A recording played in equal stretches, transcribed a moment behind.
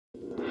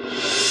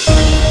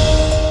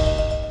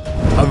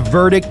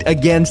Verdict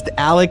against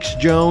Alex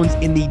Jones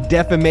in the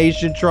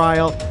defamation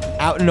trial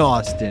out in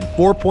Austin.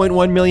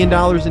 $4.1 million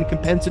in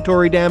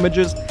compensatory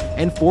damages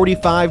and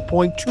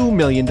 $45.2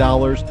 million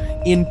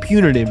in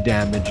punitive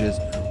damages.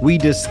 We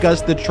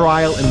discuss the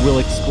trial and will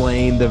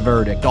explain the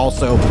verdict.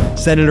 Also,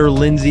 Senator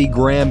Lindsey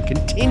Graham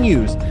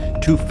continues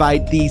to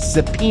fight the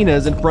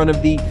subpoenas in front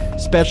of the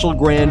special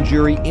grand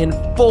jury in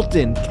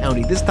Fulton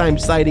County, this time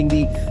citing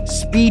the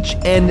speech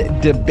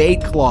and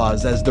debate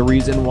clause as the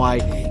reason why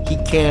he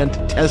can't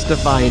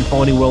testify in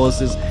Fani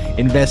Willis's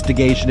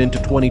investigation into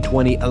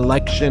 2020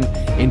 election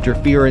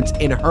interference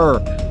in her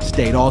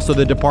state. Also,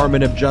 the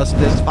Department of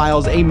Justice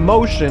files a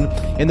motion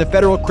in the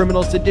federal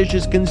criminal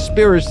seditious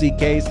conspiracy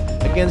case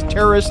against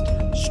terrorist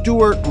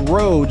Stewart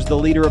Rhodes, the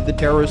leader of the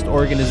terrorist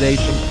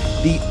organization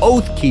the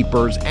Oath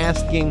Keepers,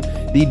 asking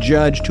the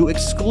judge to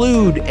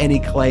exclude any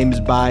claims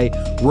by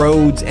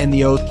Rhodes and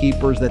the Oath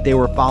Keepers that they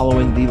were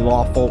following the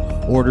lawful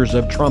orders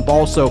of Trump.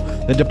 Also,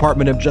 the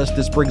Department of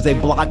Justice brings a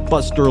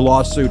blockbuster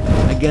lawsuit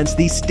against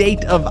the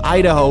state of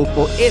Idaho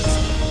for its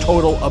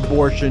total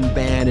abortion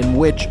ban, in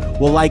which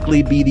will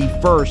likely be the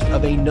first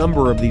of a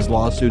number of these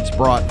lawsuits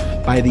brought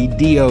by the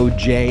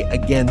DOJ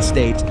against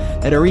states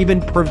that are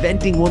even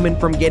preventing women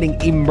from getting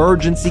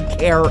emergency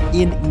care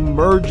in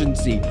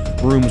emergency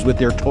rooms with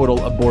their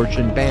total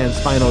abortion bans.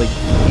 Finally,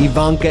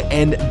 Ivanka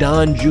and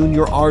Don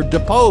Jr. are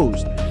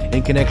deposed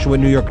in connection with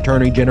New York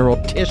Attorney General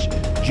Tish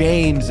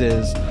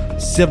James's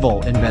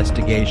civil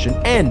investigation,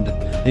 and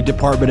the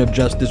Department of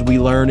Justice, we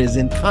learn, is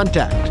in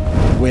contact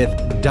with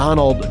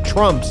Donald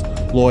Trump's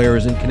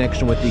lawyers in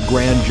connection with the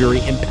grand jury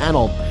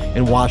impaneled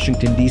in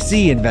Washington,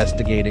 D.C.,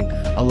 investigating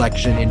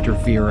election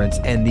interference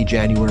and the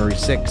January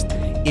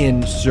 6th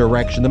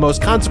insurrection. The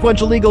most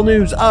consequential legal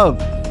news of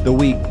the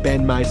week.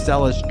 Ben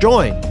Meiselas,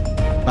 joined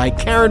by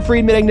Karen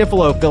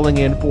Friedman-Agnifilo, filling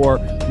in for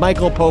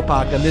Michael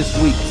Popak on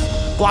this week's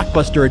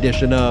blockbuster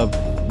edition of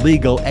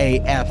Legal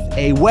AF,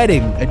 a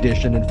wedding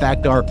edition. In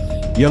fact, our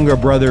younger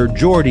brother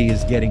Jordy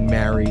is getting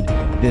married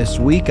this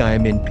week. I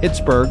am in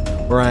Pittsburgh,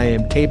 where I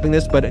am taping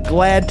this, but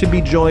glad to be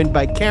joined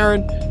by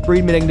Karen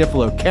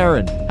Friedman-Agnifilo.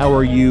 Karen, how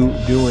are you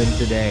doing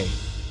today?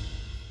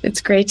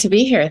 It's great to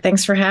be here.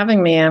 Thanks for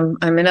having me. I'm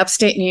in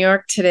upstate New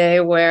York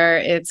today, where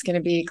it's going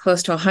to be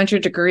close to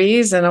 100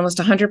 degrees and almost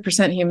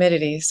 100%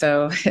 humidity.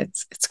 So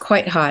it's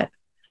quite hot.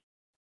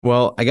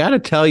 Well, I got to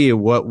tell you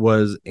what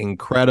was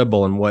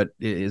incredible, and what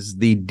is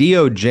the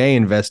DOJ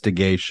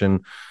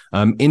investigation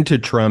into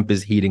Trump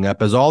is heating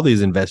up, as all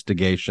these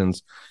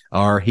investigations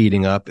are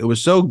heating up. It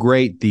was so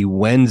great, the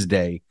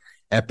Wednesday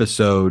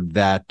episode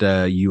that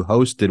you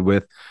hosted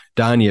with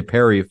Danya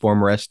Perry,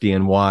 former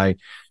SDNY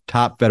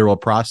top federal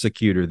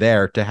prosecutor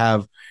there, to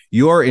have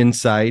your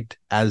insight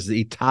as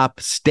the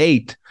top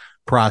state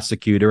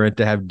prosecutor and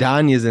to have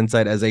Danya's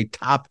insight as a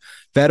top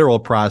federal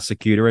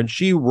prosecutor. And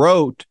she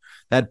wrote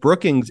that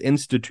Brookings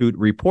Institute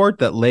report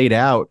that laid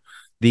out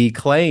the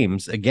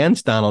claims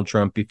against Donald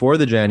Trump before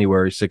the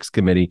January 6th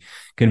committee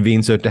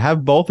convened. So to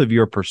have both of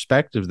your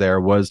perspectives there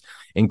was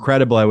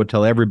incredible. I would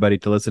tell everybody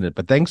to listen to it.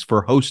 But thanks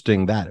for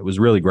hosting that. It was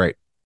really great.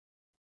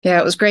 Yeah,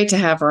 it was great to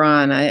have her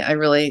on. I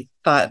really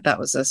thought that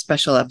was a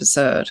special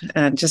episode.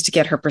 And just to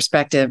get her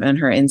perspective and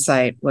her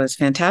insight was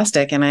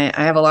fantastic. And I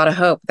have a lot of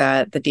hope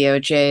that the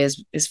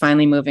DOJ is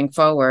finally moving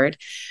forward.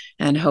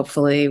 And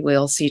hopefully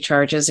we'll see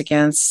charges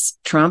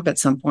against Trump at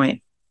some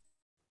point.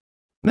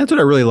 And that's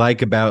what I really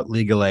like about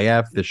Legal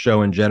AF, the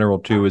show in general,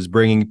 too, is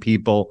bringing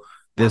people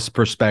this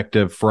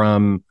perspective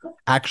from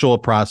actual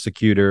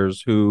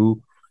prosecutors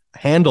who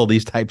handle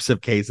these types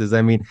of cases.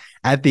 I mean,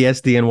 at the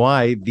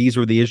SDNY, these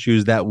were the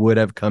issues that would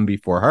have come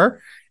before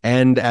her.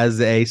 And as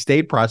a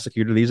state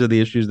prosecutor, these are the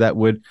issues that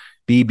would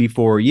be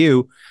before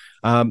you.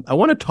 I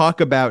want to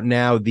talk about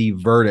now the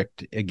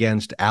verdict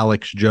against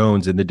Alex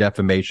Jones in the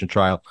defamation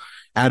trial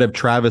out of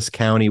Travis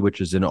County,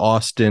 which is in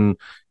Austin,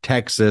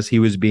 Texas. He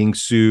was being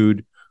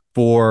sued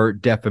for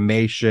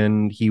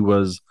defamation. He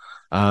was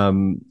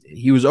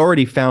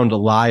already found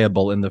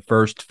liable in the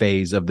first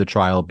phase of the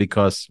trial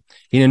because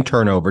he didn't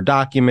turn over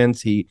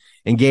documents. He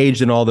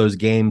engaged in all those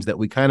games that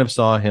we kind of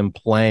saw him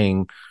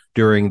playing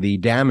during the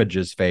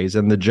damages phase.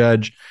 And the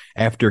judge,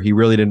 after he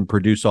really didn't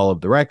produce all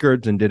of the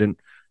records and didn't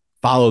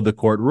follow the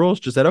court rules,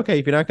 just said, okay,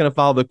 if you're not going to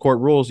follow the court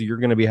rules, you're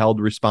going to be held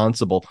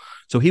responsible.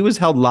 So he was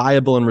held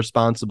liable and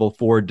responsible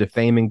for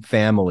defaming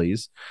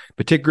families,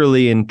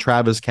 particularly in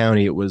Travis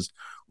County. It was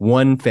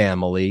one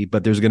family,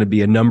 but there's going to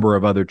be a number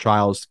of other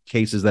trials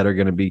cases that are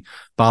going to be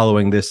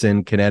following this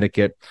in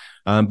Connecticut.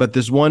 But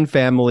this one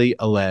family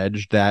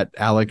alleged that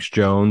Alex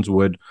Jones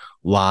would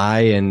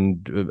lie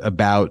and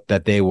about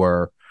that they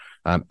were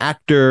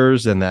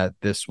actors and that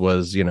this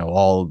was,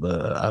 all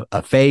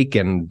a fake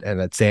and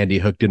that Sandy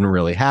Hook didn't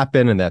really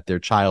happen and that their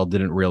child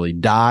didn't really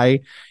die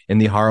in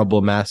the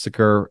horrible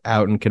massacre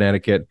out in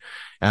Connecticut,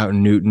 out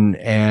in Newton,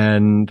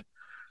 and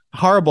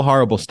horrible,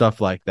 horrible stuff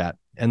like that.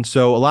 And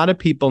so a lot of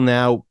people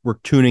now were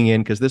tuning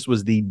in because this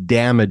was the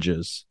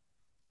damages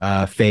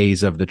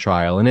phase of the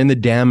trial. And in the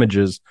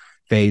damages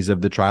phase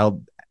of the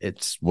trial,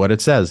 it's what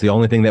it says. The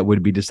only thing that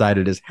would be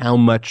decided is how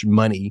much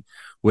money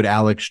would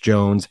Alex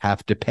Jones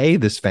have to pay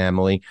this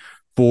family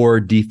for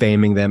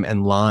defaming them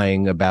and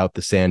lying about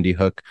the Sandy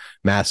Hook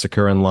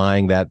massacre and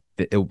lying that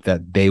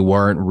they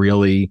weren't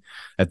really,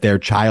 that their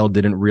child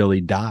didn't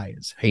really die,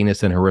 as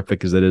heinous and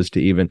horrific as it is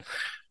to even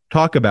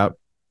talk about.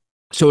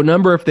 So a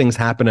number of things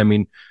happen. I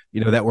mean,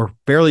 that were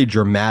fairly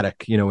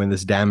dramatic, in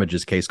this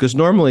damages case, because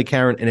normally,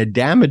 Karen, in a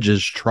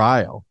damages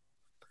trial,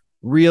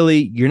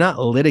 really, you're not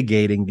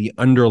litigating the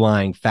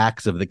underlying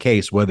facts of the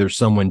case, whether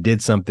someone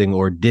did something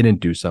or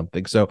didn't do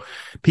something. So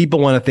people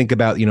want to think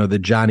about, the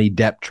Johnny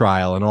Depp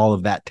trial and all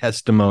of that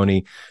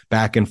testimony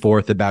back and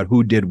forth about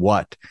who did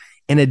what.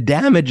 In a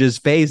damages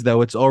phase,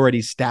 though, it's already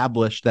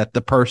established that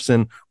the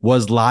person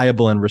was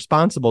liable and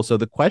responsible. So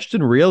the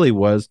question really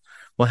was,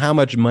 well, how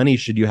much money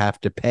should you have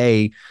to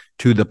pay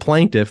to the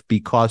plaintiff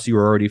because you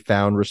were already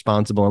found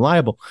responsible and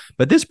liable?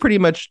 But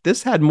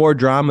this had more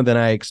drama than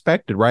I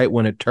expected, right?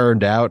 When it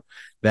turned out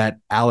that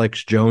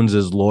Alex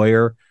Jones's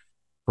lawyer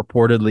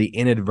purportedly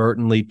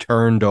inadvertently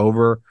turned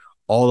over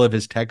all of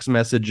his text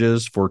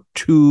messages for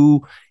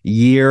 2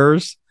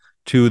 years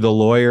to the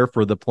lawyer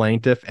for the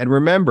plaintiff. And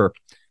remember,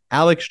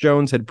 Alex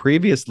Jones had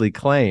previously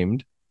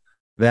claimed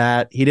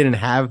that he didn't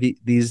have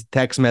these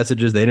text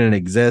messages. They didn't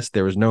exist.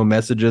 There was no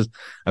messages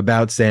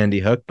about Sandy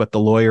Hook, but the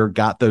lawyer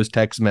got those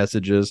text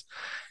messages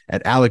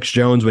at Alex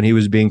Jones when he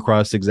was being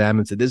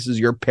cross-examined, said, "This is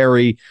your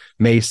Perry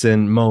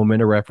Mason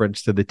moment," a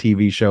reference to the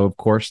TV show, of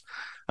course,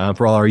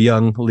 for all our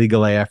young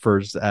legal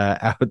AFers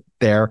out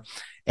there,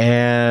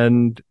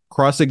 and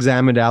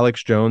cross-examined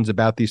Alex Jones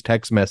about these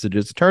text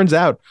messages. It turns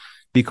out,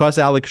 because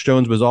Alex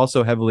Jones was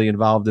also heavily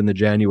involved in the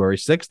January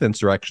 6th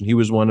insurrection, he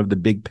was one of the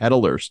big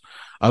peddlers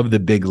of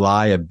the big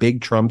lie, a big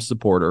Trump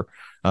supporter,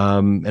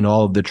 and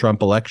all of the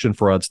Trump election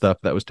fraud stuff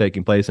that was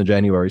taking place on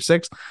January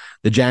 6th.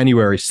 The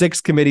January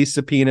 6th committee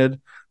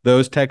subpoenaed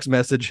those text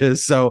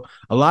messages. So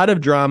a lot of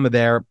drama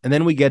there. And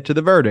then we get to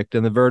the verdict,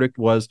 and the verdict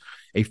was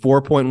a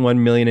 $4.1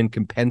 million in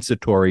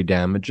compensatory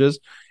damages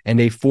and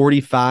a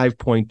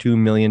 $45.2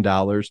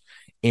 million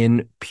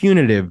in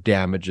punitive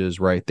damages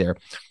right there.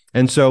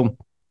 And so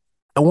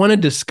I want to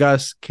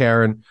discuss,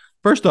 Karen,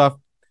 first off,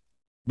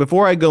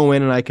 before I go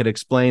in and I could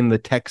explain the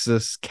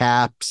Texas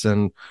caps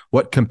and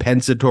what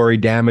compensatory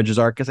damages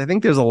are, because I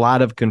think there's a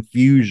lot of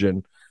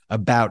confusion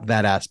about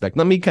that aspect.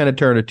 Let me kind of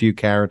turn it to you,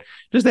 Karen.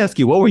 Just ask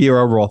you, what were your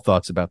overall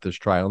thoughts about this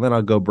trial? And then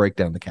I'll go break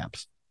down the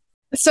caps.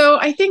 So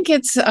I think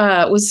it's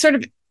was sort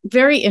of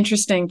very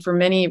interesting for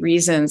many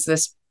reasons,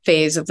 this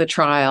phase of the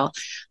trial,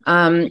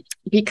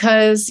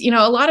 because,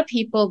 a lot of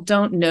people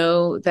don't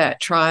know that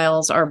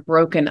trials are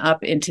broken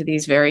up into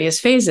these various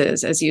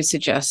phases, as you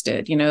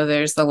suggested.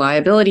 There's the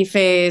liability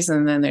phase,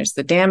 and then there's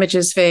the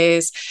damages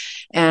phase.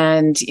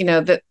 And,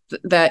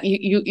 that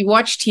you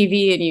watch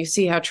TV and you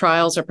see how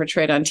trials are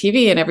portrayed on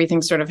TV, and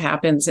everything sort of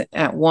happens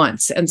at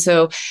once. And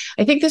so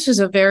I think this was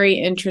a very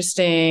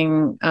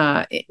interesting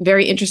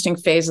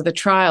phase of the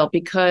trial,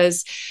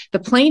 because the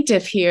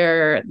plaintiff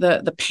here,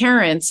 the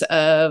parents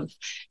of,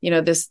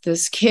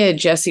 this kid,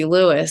 Jesse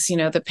Lewis,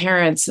 the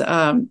parents,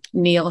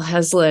 Neil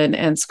Heslin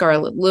and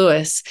Scarlett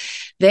Lewis,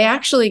 they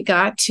actually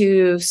got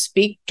to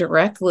speak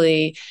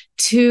directly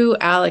to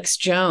Alex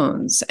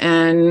Jones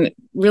and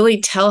really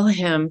tell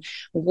him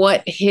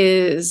what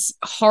his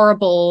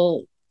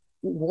horrible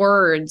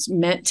words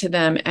meant to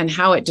them and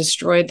how it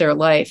destroyed their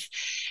life.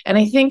 And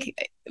I think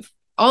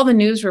all the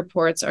news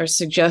reports are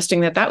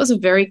suggesting that that was a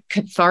very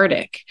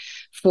cathartic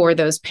for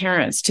those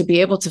parents to be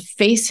able to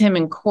face him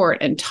in court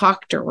and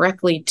talk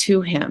directly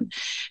to him.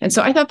 And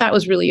so I thought that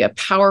was really a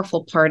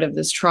powerful part of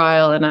this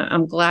trial. And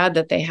I'm glad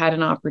that they had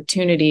an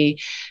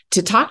opportunity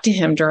to talk to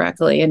him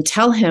directly and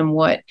tell him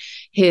what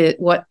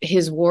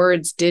his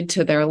words did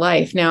to their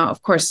life. Now,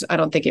 of course, I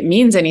don't think it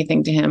means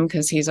anything to him,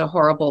 because he's a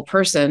horrible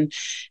person.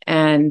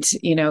 And,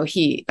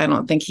 I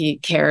don't think he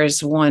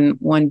cares one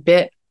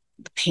bit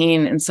the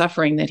pain and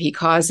suffering that he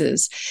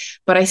causes.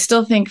 But I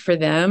still think for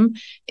them,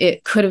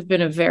 it could have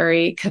been a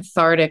very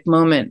cathartic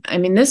moment. I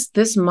mean,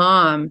 this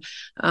mom,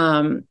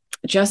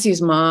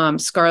 Jesse's mom,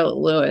 Scarlett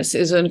Lewis,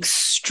 is an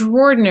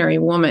extraordinary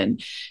woman.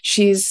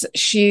 She's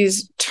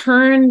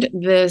turned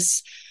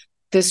this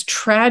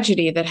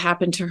tragedy that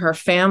happened to her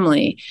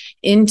family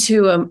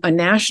into a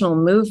national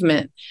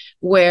movement,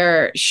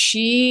 where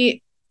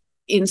she,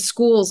 in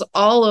schools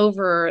all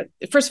over,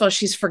 first of all,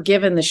 she's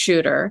forgiven the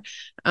shooter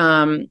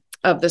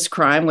of this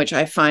crime, which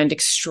I find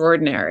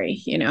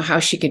extraordinary, how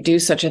she could do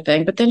such a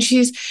thing. But then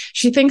she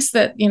thinks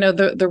that,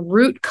 the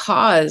root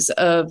cause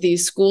of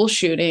these school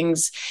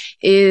shootings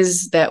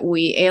is that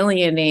we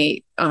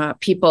alienate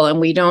people and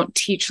we don't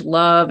teach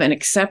love and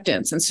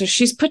acceptance. And so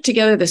she's put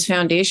together this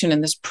foundation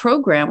and this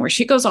program where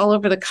she goes all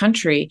over the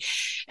country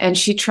and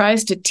she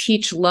tries to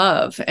teach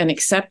love and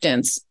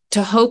acceptance,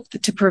 to hope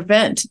to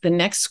prevent the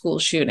next school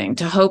shooting,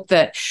 to hope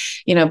that,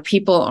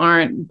 people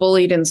aren't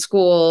bullied in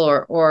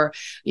school or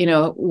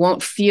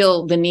won't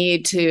feel the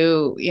need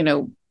to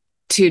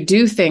to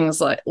do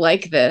things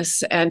like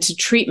this and to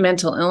treat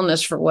mental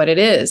illness for what it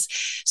is.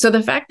 So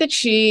the fact that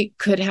she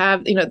could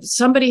have,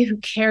 somebody who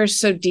cares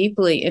so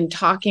deeply in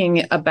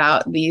talking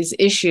about these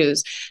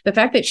issues, the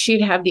fact that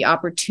she'd have the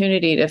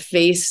opportunity to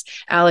face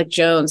Alec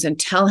Jones and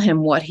tell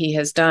him what he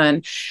has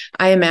done,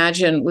 I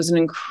imagine was an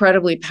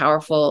incredibly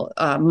powerful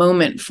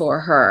moment for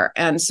her.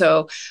 And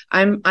so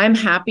I'm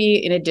happy,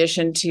 in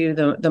addition to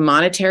the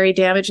monetary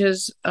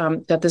damages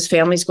that this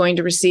family is going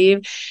to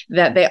receive,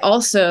 that they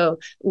also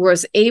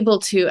was able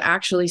to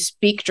actually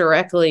speak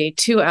directly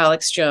to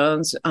Alex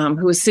Jones,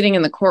 who was sitting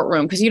in the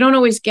courtroom, because you don't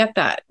always get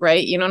that,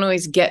 right? You don't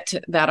always get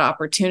to that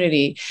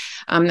opportunity.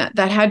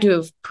 That had to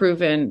have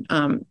proven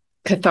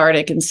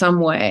cathartic in some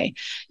way,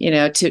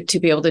 to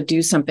be able to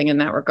do something in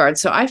that regard.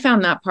 So I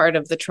found that part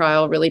of the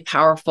trial really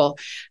powerful.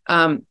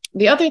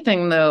 The other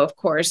thing, though, of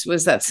course,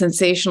 was that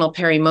sensational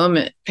Perry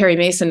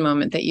Mason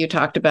moment that you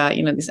talked about,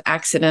 this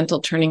accidental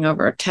turning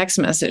over a text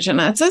message. And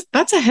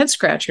that's a head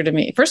scratcher to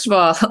me. First of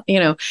all,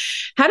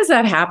 how does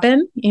that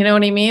happen? You know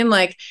what I mean?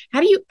 Like,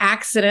 how do you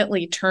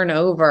accidentally turn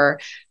over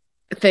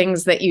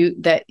things that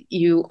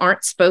you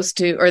aren't supposed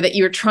to, or that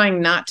you're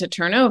trying not to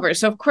turn over?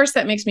 So of course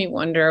that makes me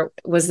wonder,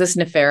 was this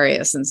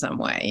nefarious in some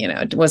way?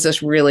 Was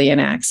this really an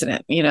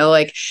accident?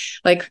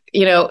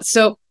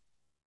 So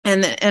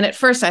and at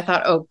first I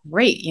thought, oh,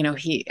 great.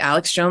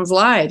 Alex Jones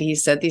lied. He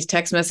said these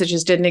text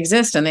messages didn't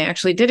exist, and they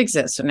actually did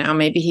exist. So now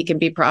maybe he can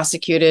be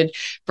prosecuted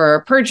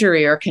for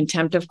perjury or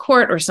contempt of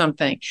court or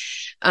something.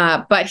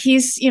 But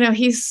he's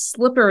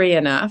slippery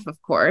enough, of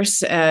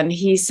course. And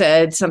he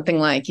said something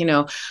like,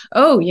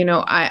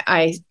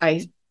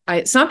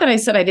 it's not that I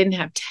said I didn't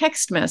have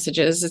text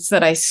messages. It's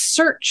that I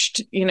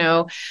searched,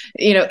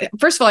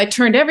 first of all, I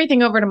turned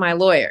everything over to my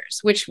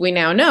lawyers, which we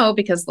now know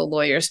because the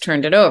lawyers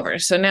turned it over.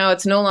 So now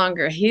it's no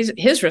longer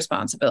his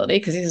responsibility,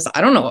 because he says,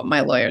 I don't know what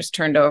my lawyers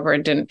turned over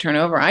and didn't turn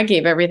over. I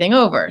gave everything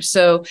over.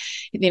 So,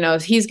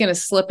 he's going to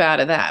slip out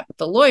of that. But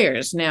the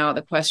lawyers now,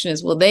 the question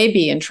is, will they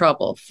be in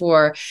trouble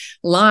for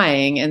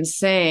lying and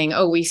saying,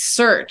 oh, we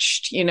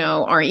searched,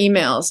 our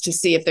emails to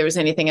see if there was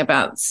anything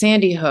about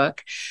Sandy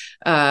Hook.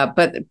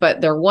 But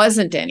there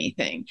wasn't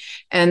anything.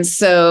 And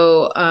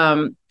so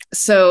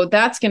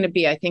that's going to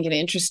be, I think, an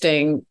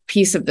interesting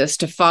piece of this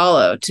to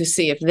follow, to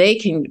see if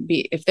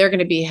they're going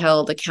to be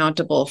held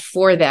accountable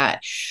for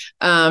that.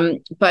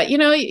 But,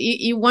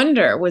 you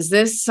wonder, was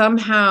this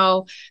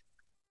somehow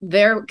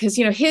there? Because,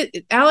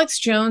 Alex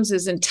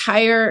Jones's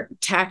entire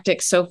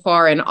tactic so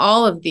far in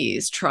all of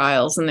these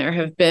trials, and there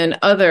have been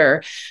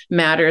other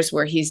matters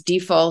where he's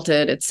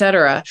defaulted, et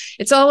cetera.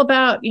 It's all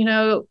about,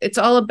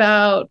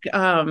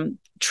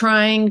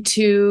 trying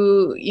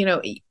to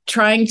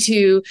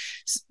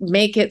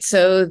make it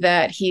so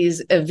that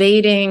he's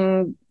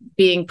evading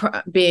being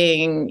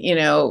going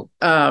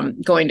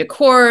to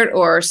court,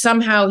 or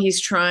somehow he's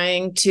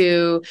trying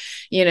to,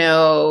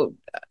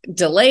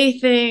 delay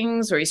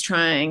things, or he's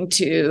trying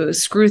to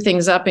screw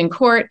things up in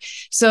court.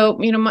 So,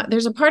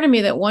 there's a part of me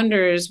that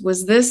wonders,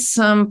 was this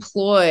some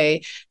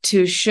ploy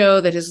to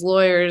show that his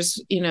lawyers,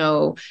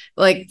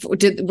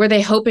 were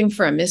they hoping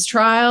for a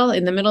mistrial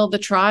in the middle of the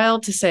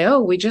trial to say,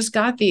 oh, we just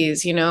got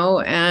these,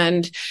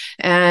 and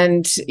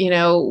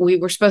we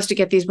were supposed to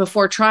get these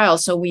before trial,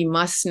 so we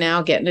must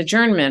now get an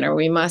adjournment, or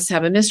we must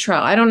have a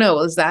mistrial. I don't know.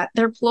 Was that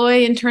their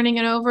ploy in turning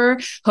it over,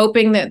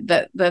 hoping that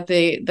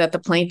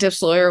the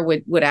plaintiff's lawyer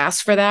would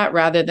ask for that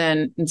rather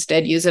than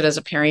instead use it as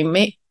a Perry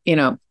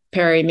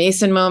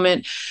Mason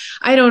moment?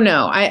 I don't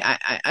know.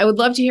 I would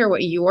love to hear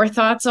what your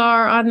thoughts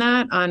are on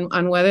that,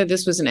 on whether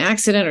this was an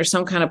accident or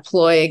some kind of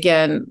ploy,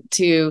 again,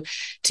 to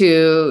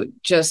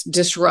just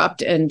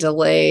disrupt and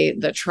delay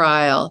the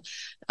trial.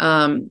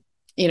 I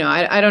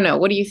don't know.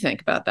 What do you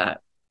think about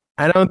that?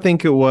 I don't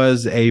think it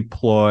was a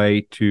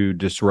ploy to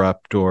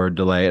disrupt or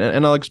delay,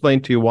 and I'll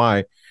explain to you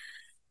why.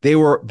 The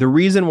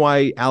reason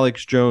why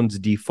Alex Jones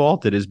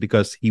defaulted is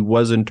because he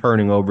wasn't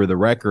turning over the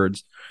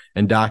records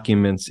and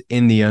documents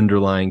in the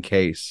underlying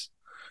case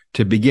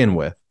to begin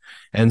with.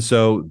 And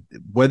so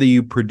whether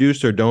you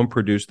produce or don't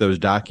produce those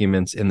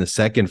documents in the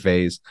second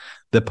phase,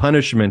 the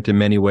punishment in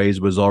many ways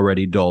was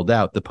already doled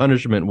out. The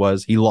punishment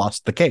was he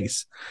lost the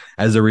case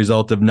as a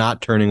result of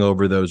not turning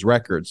over those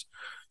records.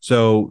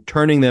 So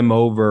turning them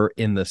over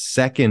in the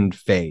second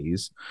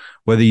phase,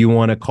 whether you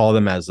want to call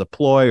them as a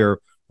ploy or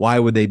why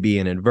would they be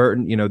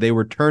inadvertent? They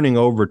were turning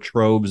over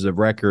troves of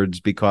records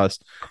because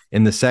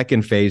in the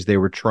second phase, they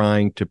were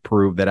trying to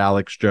prove that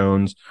Alex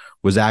Jones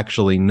was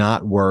actually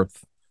not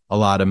worth a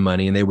lot of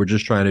money. And they were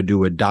just trying to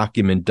do a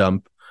document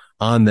dump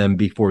on them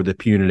before the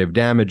punitive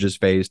damages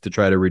phase to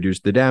try to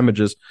reduce the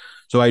damages.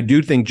 So I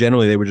do think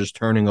generally they were just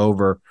turning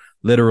over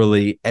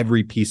literally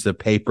every piece of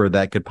paper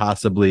that could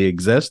possibly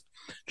exist,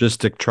 just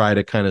to try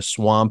to kind of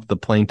swamp the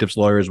plaintiff's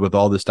lawyers with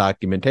all this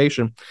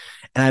documentation.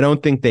 And I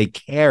don't think they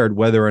cared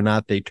whether or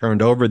not they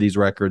turned over these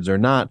records or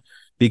not,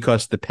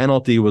 because the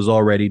penalty was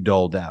already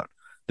doled out.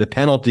 The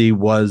penalty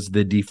was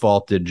the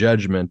defaulted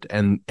judgment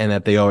and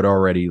that they had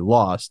already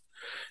lost.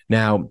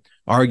 Now,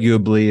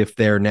 arguably, if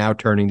they're now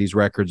turning these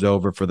records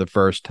over for the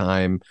first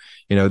time,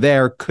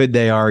 could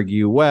they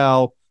argue,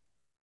 well,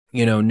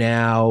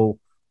 now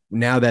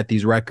that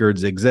these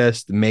records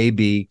exist,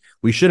 maybe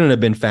we shouldn't have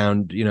been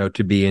found,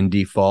 to be in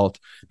default.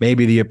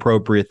 Maybe the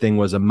appropriate thing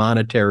was a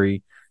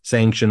monetary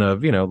sanction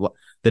of,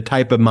 the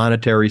type of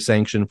monetary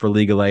sanction for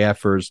legal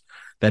AFers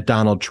that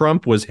Donald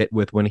Trump was hit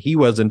with when he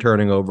wasn't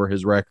turning over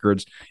his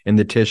records in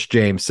the Tish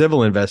James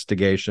civil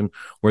investigation,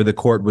 where the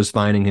court was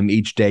fining him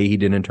each day he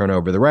didn't turn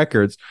over the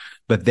records.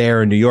 But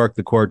there in New York,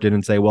 the court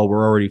didn't say, well,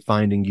 we're already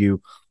finding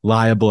you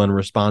liable and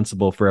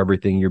responsible for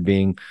everything you're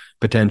being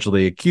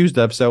potentially accused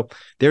of. So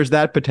there's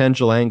that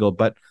potential angle,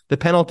 but the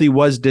penalty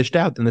was dished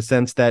out in the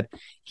sense that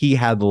he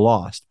had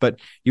lost. But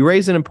you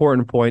raise an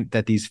important point,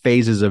 that these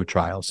phases of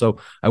trial. So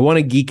I want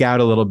to geek out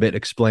a little bit,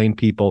 explain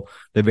people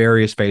the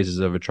various phases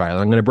of a trial.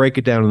 I'm going to break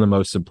it down in the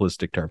most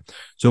simplistic term.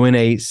 So in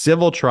a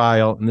civil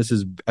trial, and this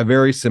is a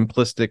very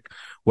simplistic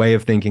way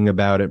of thinking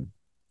about it,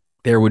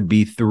 there would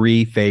be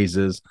three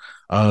phases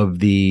of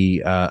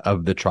the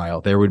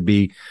trial. There would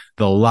be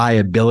the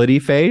liability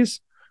phase,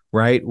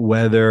 right?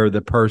 Whether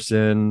the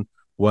person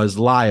was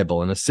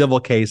liable. In a civil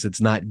case, it's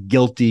not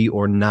guilty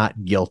or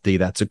not guilty.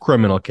 That's a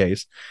criminal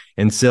case.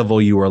 In civil,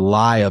 you are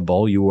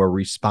liable. You are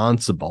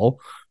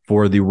responsible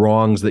for the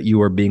wrongs that you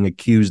are being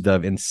accused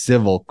of in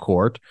civil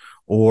court,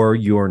 or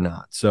you're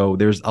not. So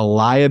there's a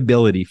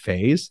liability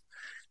phase.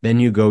 Then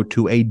you go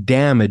to a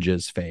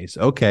damages phase.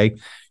 Okay,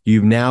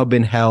 you've now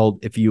been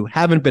held. If you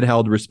haven't been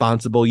held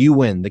responsible, you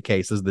win the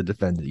case as the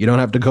defendant. You don't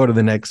have to go to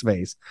the next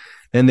phase.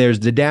 Then there's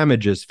the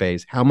damages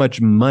phase. How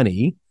much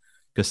money?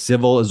 Because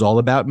civil is all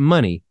about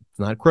money. It's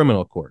not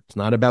criminal court. It's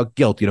not about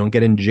guilt. You don't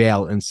get in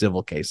jail in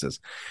civil cases.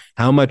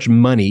 How much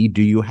money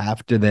do you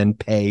have to then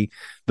pay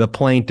the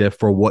plaintiff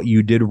for what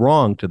you did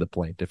wrong to the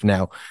plaintiff?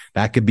 Now,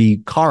 that could be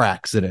car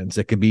accidents.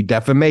 It could be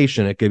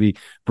defamation. It could be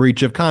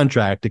breach of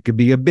contract. It could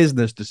be a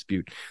business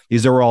dispute.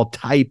 These are all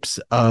types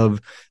of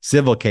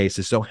civil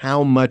cases. So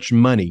how much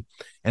money?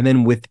 And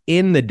then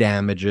within the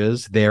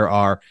damages, there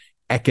are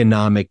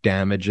economic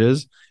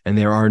damages and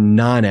there are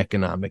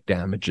non-economic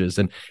damages.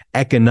 And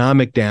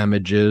economic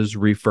damages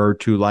refer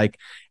to like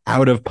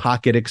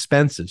out-of-pocket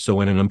expenses.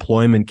 So in an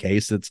employment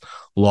case, it's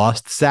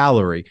lost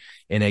salary.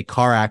 In a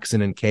car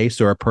accident case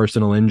or a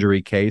personal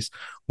injury case,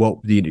 what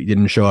you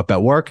didn't show up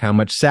at work, how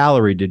much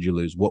salary did you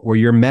lose? What were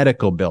your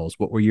medical bills?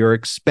 What were your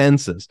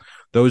expenses?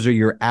 Those are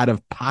your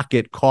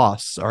out-of-pocket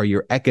costs, are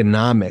your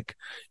economic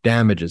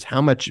damages.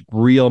 How much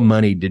real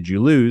money did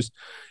you lose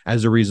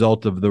as a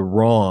result of the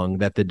wrong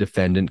that the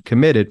defendant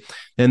committed?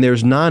 Then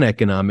there's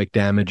non-economic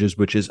damages,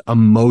 which is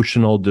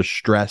emotional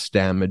distress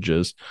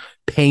damages.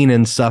 Pain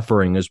and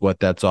suffering is what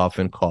that's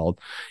often called.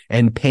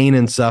 And pain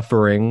and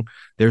suffering,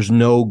 there's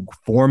no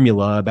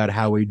formula about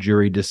how a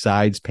jury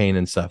decides pain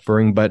and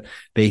suffering, but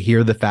they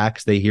hear the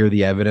facts, they hear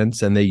the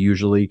evidence, and they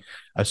usually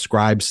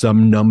ascribe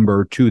some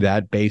number to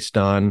that based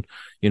on,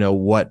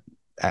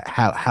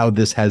 how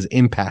this has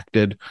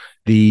impacted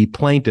the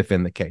plaintiff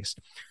in the case.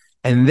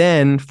 And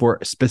then for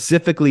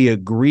specifically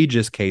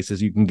egregious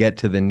cases, you can get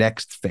to the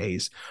next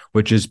phase,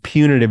 which is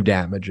punitive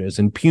damages.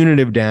 And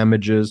punitive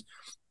damages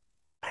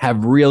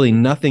have really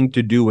nothing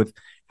to do with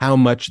how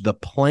much the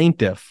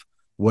plaintiff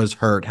was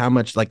hurt, how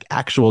much like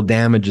actual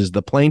damages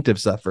the plaintiff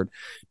suffered.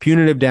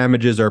 Punitive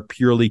damages are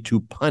purely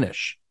to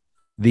punish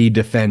the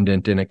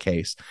defendant in a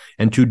case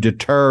and to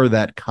deter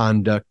that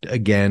conduct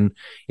again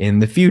in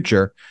the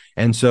future.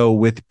 And so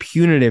with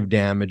punitive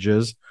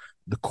damages,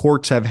 the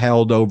courts have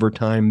held over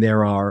time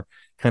there are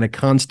kind of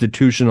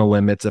constitutional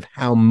limits of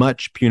how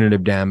much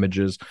punitive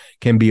damages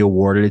can be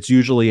awarded. It's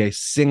usually a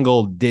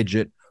single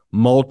digit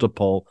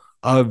multiple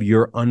of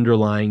your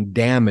underlying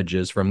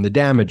damages from the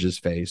damages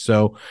phase.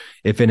 So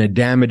if in a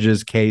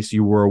damages case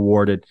you were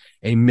awarded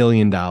 $1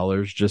 million,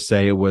 just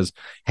say it was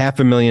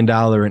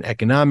 $500,000 in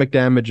economic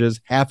damages,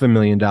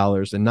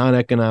 $500,000 in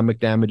non-economic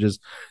damages,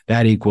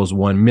 that equals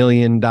 $1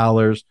 million.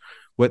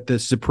 What the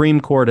Supreme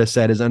Court has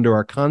said is under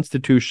our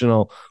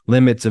constitutional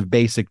limits of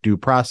basic due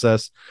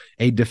process,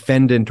 a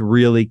defendant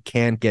really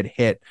can't get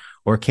hit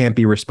or can't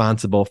be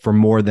responsible for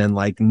more than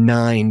like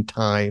 9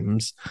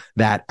 times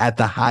that at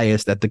the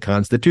highest at the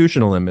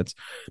constitutional limits.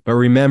 But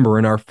remember,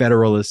 in our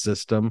federalist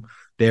system,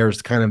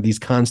 there's kind of these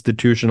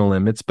constitutional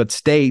limits, but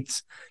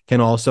states can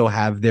also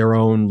have their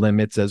own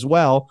limits as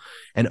well.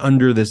 And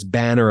under this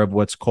banner of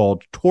what's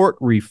called tort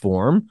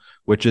reform,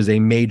 which is a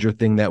major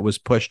thing that was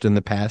pushed in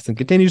the past and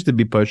continues to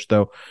be pushed,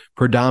 though,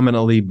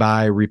 predominantly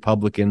by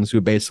Republicans who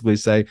basically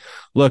say,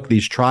 look,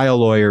 these trial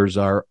lawyers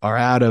are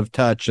out of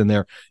touch and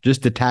they're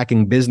just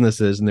attacking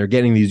businesses and they're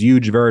getting these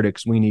huge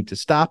verdicts. We need to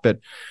stop it.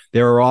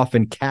 There are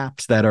often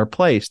caps that are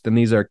placed, and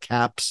these are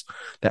caps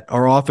that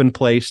are often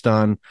placed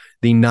on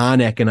the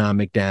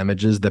non-economic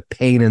damages, the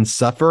pain and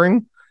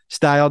suffering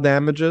style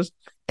damages,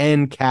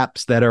 and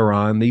caps that are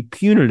on the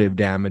punitive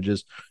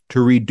damages to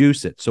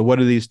reduce it. So what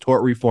do these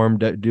tort reform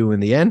do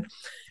in the end?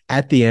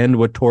 At the end,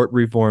 what tort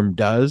reform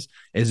does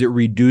is it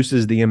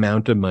reduces the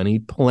amount of money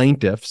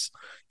plaintiffs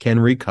can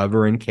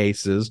recover in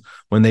cases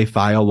when they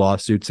file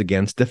lawsuits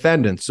against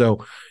defendants.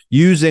 So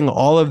Using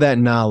all of that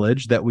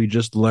knowledge that we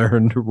just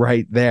learned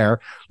right there,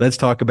 let's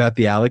talk about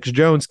the Alex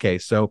Jones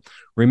case. So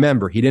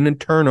remember, he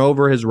didn't turn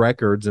over his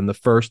records in the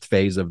first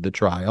phase of the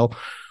trial,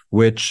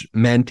 which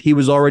meant he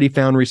was already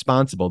found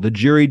responsible. The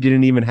jury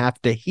didn't even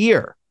have to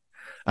hear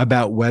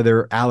about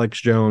whether Alex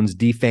Jones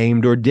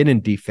defamed or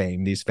didn't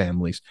defame these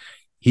families.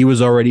 He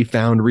was already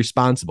found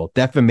responsible.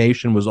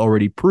 Defamation was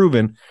already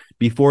proven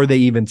before they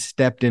even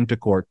stepped into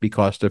court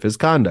because of his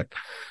conduct.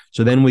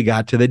 So then we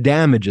got to the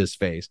damages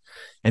phase.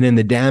 And in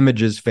the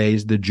damages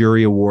phase, the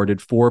jury awarded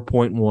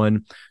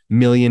 $4.1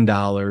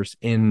 million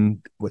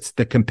in what's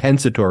the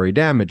compensatory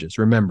damages.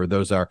 Remember,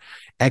 those are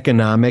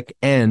economic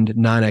and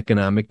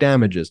non-economic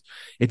damages.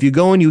 If you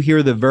go and you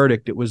hear the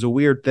verdict, it was a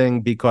weird thing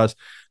because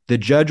the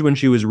judge, when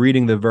she was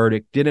reading the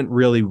verdict, didn't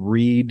really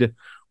read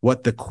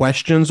what the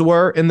questions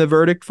were in the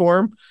verdict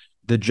form.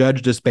 The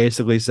judge just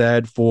basically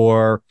said,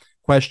 for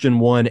question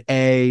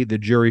 1A, the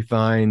jury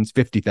finds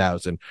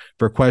 $50,000.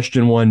 For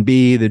question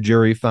 1B, the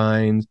jury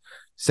finds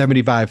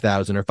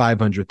 $75,000 or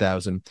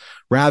 $500,000,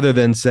 rather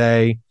than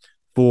say,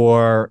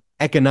 for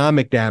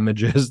economic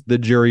damages, the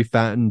jury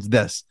finds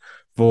this.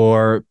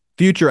 For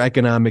future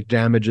economic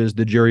damages,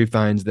 the jury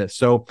finds this.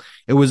 So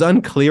it was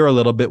unclear a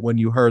little bit when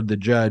you heard the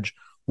judge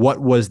what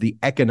was the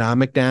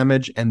economic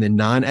damage and the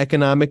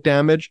non-economic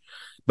damage.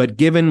 But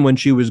given when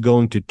she was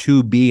going to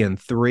 2B and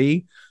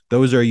 3,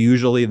 those are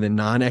usually the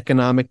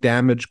non-economic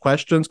damage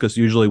questions because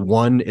usually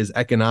one is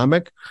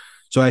economic.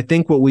 So I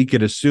think what we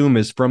could assume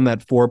is from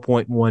that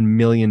 $4.1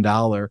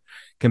 million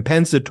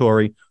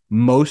compensatory,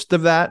 most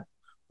of that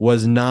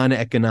was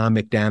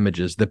non-economic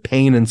damages, the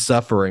pain and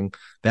suffering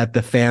that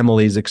the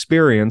families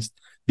experienced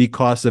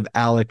because of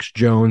Alex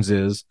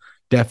Jones's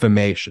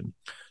defamation.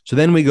 So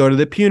then we go to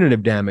the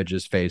punitive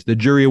damages phase. The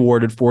jury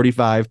awarded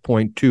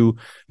 $45.2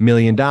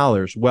 million.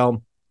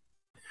 Well,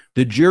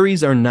 the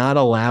juries are not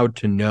allowed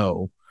to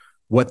know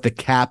what the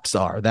caps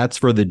are. That's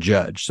for the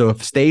judge. So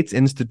if states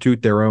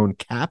institute their own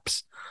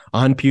caps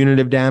on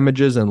punitive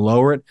damages and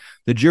lower it,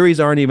 the juries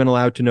aren't even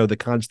allowed to know the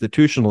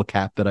constitutional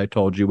cap that I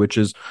told you, which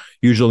is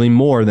usually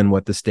more than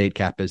what the state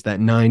cap is, that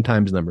 9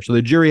 times number. So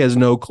the jury has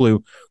no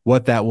clue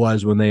what that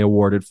was when they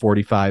awarded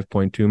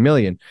 $45.2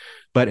 million.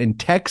 But in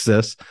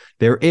Texas,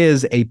 there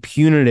is a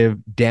punitive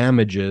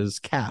damages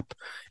cap.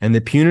 And the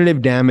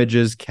punitive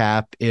damages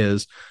cap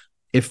is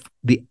if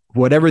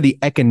whatever the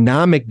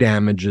economic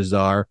damages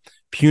are,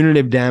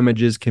 punitive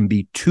damages can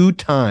be 2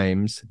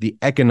 times the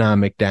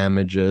economic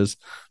damages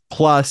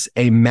plus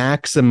a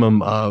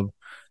maximum of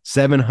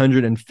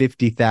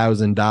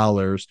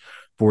 $750,000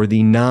 for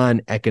the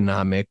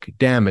non-economic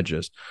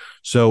damages.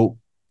 So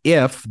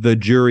if the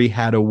jury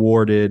had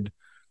awarded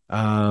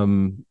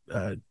 $2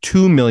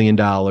 million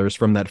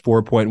from that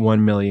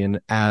 $4.1 million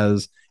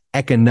as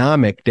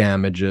economic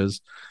damages,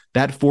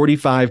 that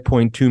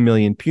 $45.2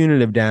 million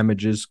punitive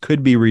damages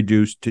could be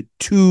reduced to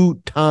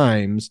 2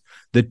 times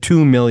the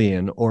 $2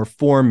 million or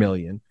 $4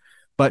 million.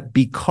 But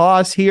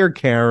because here,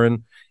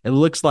 Karen, it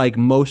looks like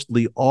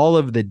mostly all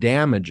of the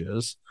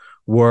damages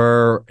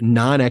were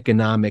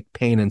non-economic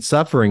pain and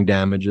suffering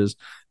damages,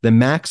 the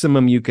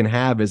maximum you can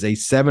have is a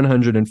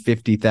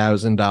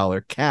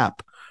 $750,000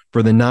 cap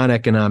for the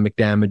non-economic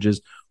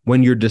damages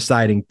when you're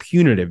deciding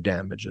punitive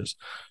damages.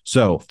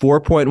 So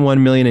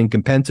 $4.1 million in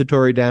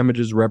compensatory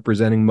damages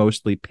representing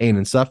mostly pain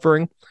and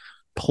suffering,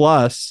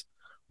 plus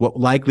what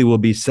likely will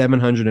be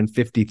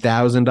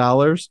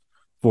 $750,000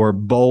 for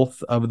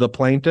both of the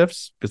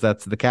plaintiffs, because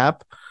that's the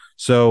cap.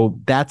 So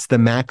that's the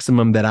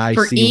maximum that I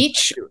for see.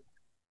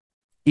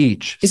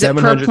 Each. Is it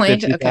per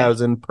plaintiff?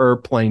 $750,000 per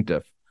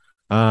plaintiff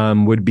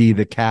would be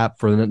the cap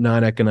for the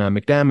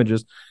non-economic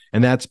damages.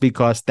 And that's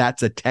because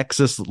that's a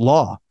Texas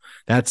law.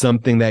 That's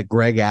something that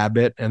Greg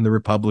Abbott and the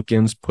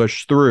Republicans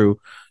pushed through.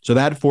 So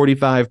that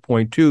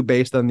 45.2,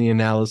 based on the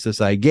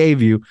analysis I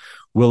gave you,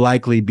 will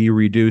likely be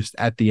reduced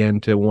at the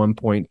end to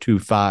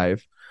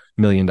 $1.25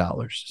 million.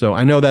 So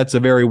I know that's a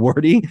very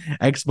wordy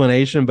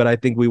explanation, but I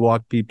think we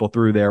walked people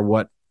through there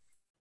what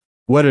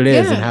it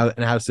is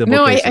and how simple.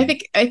 No, I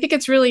think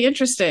it's really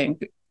interesting.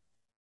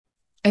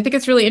 I think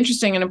it's really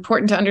interesting and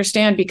important to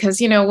understand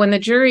because, when the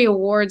jury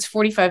awards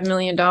 $45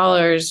 million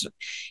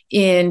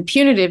in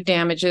punitive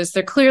damages,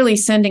 they're clearly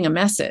sending a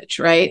message,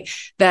 right?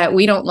 That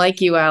we don't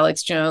like you,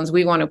 Alex Jones.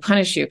 We want to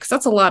punish you because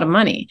that's a lot of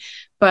money.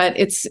 But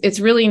it's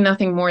really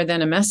nothing more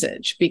than a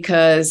message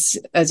because,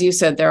 as you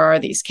said, there are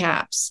these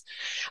caps.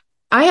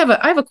 I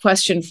have a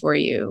question for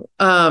you.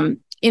 In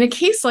a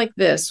case like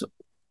this,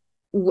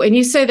 when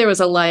you say there was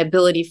a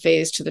liability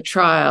phase to the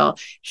trial,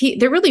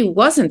 there really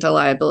wasn't a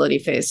liability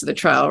phase to the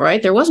trial,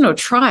 right? There was no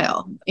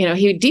trial.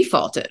 He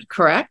defaulted,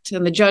 correct?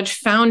 And the judge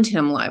found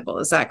him liable.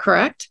 Is that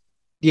correct?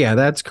 Yeah,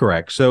 that's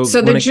correct. So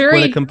the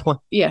jury,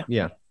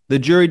 the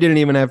jury didn't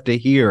even have to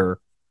hear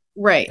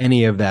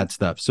any of that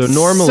stuff. So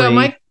normally, so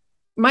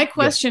my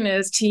question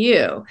is to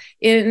you: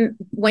 in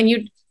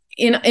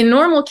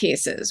normal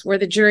cases where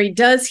the jury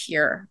does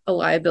hear a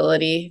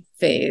liability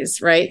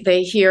phase, right?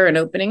 They hear an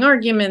opening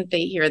argument,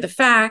 they hear the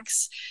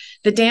facts,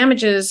 the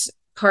damages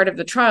part of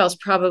the trial is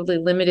probably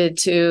limited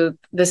to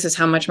this is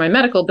how much my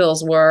medical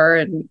bills were,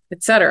 and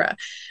et cetera.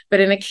 But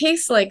in a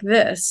case like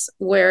this,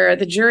 where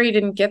the jury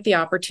didn't get the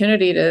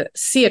opportunity to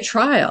see a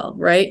trial,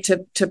 right,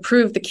 to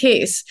prove the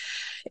case,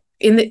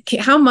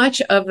 how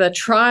much of the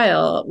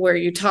trial where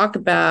you talk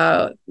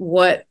about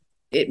what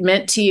it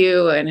meant to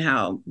you and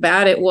how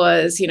bad it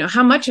was,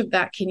 how much of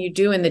that can you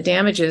do in the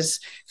damages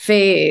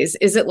phase?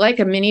 Is it like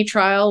a mini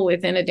trial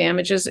within a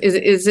damages?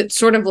 Is it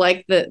sort of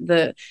like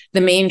the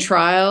main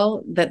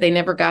trial that they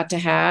never got to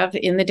have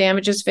in the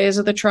damages phase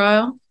of the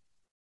trial?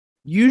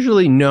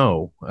 Usually,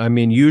 no. I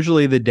mean,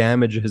 usually the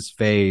damages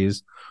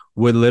phase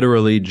would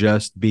literally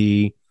just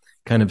be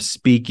kind of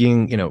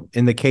speaking,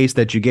 in the case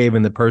that you gave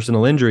in the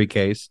personal injury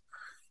case,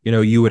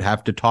 you would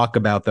have to talk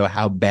about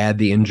how bad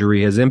the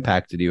injury has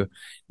impacted you.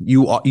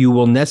 You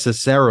will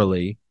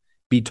necessarily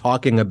be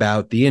talking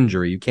about the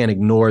injury. You can't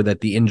ignore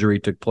that the injury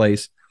took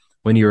place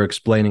when you're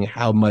explaining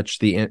how much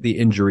the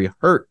injury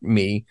hurt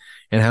me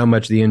and how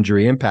much the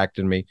injury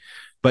impacted me.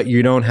 But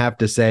you don't have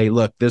to say,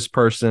 look, this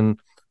person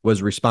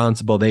was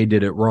responsible, they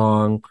did it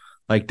wrong.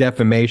 Like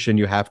defamation,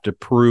 you have to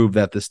prove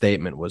that the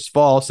statement was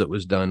false. It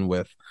was done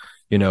with,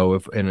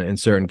 if in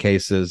certain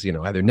cases,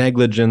 either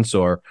negligence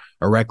or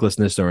a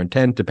recklessness or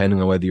intent, depending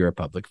on whether you're a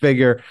public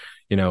figure,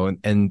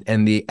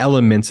 and the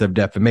elements of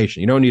defamation.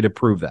 You don't need to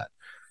prove that.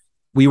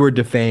 We were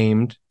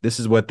defamed. This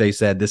is what they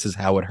said. This is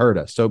how it hurt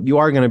us. So you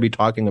are going to be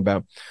talking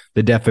about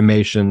the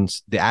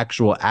defamations, the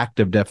actual act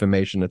of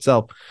defamation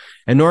itself.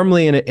 And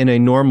normally in a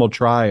normal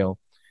trial,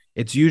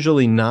 it's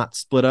usually not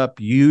split up.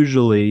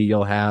 Usually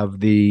you'll have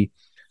the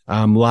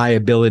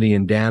liability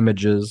and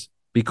damages,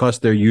 because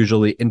they're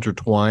usually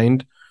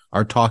intertwined,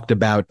 are talked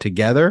about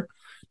together.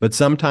 But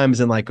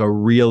sometimes in like a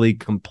really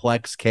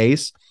complex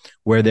case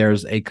where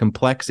there's a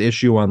complex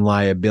issue on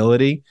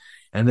liability,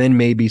 and then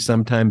maybe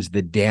sometimes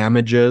the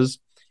damages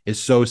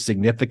is so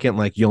significant,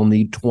 like you'll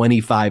need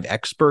 25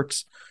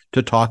 experts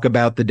to talk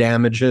about the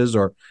damages,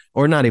 or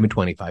not even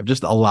 25,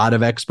 just a lot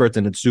of experts,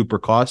 and it's super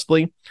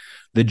costly.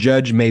 The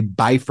judge may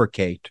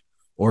bifurcate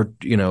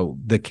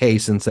the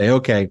case and say,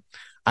 okay,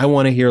 I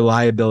want to hear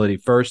liability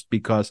first,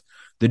 because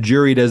the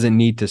jury doesn't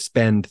need to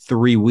spend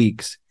 3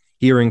 weeks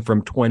hearing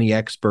from 20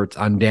 experts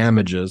on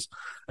damages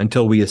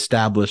until we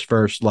establish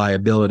first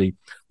liability.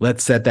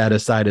 Let's set that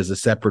aside as a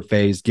separate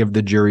phase, give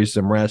the jury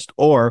some rest,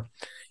 or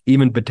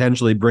even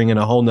potentially bring in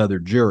a whole nother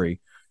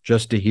jury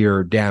just to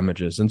hear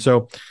damages. And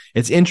so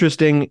it's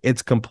interesting,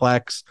 it's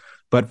complex,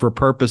 but for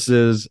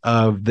purposes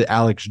of the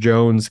Alex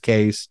Jones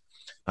case,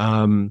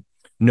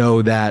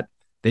 know that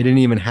they didn't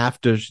even have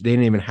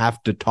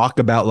to talk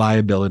about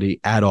liability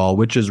at all,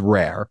 which is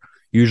rare.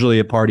 Usually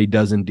a party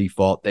doesn't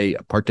default. They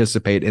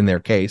participate in their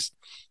case.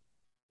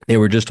 They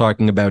were just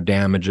talking about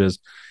damages.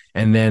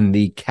 And then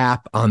the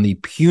cap on the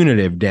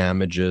punitive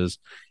damages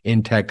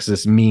in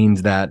Texas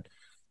means that,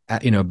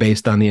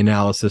 based on the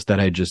analysis that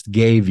I just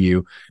gave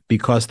you,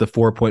 because the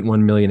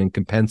 $4.1 million in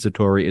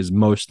compensatory is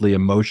mostly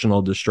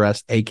emotional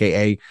distress,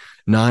 aka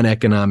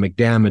non-economic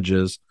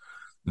damages,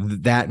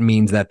 that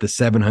means that the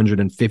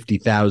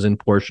 $750,000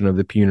 portion of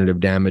the punitive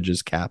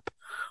damages cap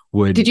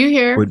would. Did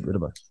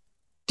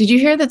you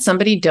hear that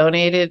somebody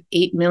donated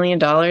 $8 million in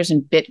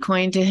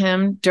Bitcoin to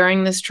him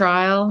during this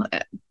trial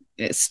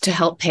to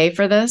help pay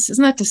for this?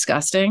 Isn't that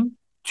disgusting?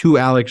 To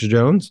Alex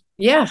Jones?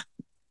 Yeah.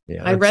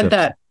 I read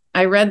that.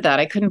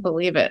 I couldn't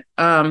believe it.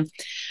 I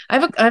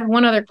have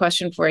one other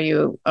question for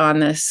you on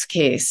this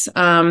case.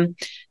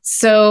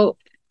 So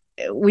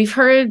we've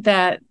heard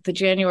that the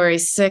January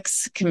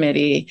 6th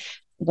committee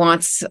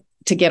wants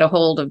to get a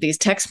hold of these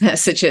text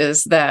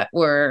messages that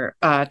were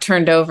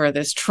turned over,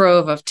 this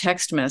trove of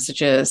text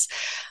messages.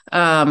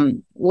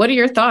 What are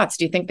your thoughts?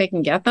 Do you think they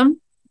can get them?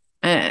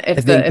 I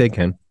think they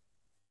can.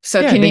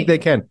 So I think they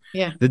can.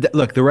 Yeah.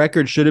 Look, the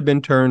records should have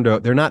been turned over.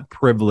 They're not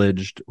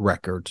privileged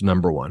records,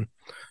 number one.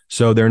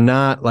 So they're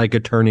not like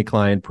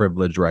attorney-client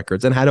privilege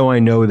records. And how do I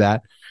know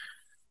that?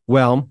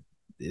 Well,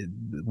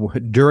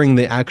 during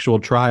the actual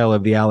trial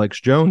of the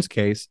Alex Jones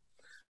case,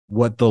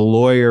 what the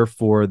lawyer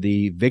for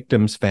the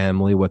victim's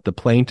family, what the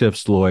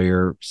plaintiff's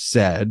lawyer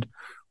said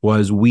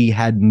was, we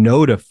had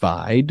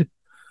notified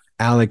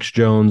Alex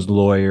Jones'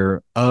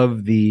 lawyer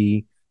of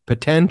the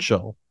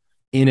potential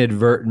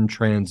inadvertent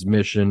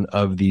transmission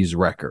of these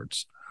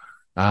records.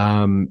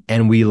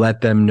 And we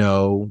let them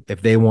know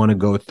if they want to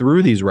go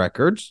through these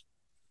records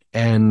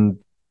and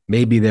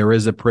maybe there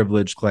is a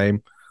privilege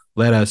claim,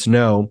 let us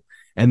know.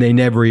 And they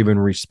never even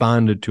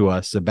responded to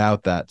us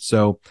about that.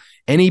 So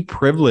any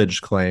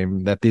privilege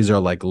claim that these are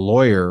like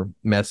lawyer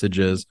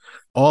messages,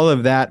 all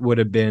of that would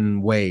have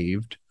been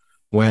waived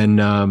when,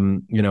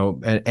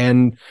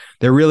 and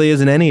there really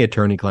isn't any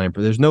attorney-client.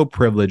 There's no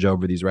privilege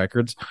over these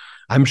records.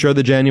 I'm sure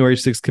the January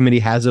 6th committee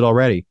has it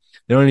already.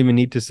 They don't even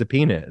need to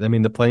subpoena it. I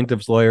mean, the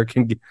plaintiff's lawyer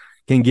can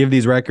give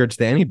these records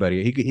to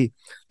anybody.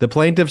 The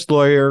plaintiff's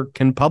lawyer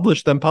can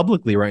publish them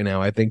publicly right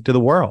now, I think, to the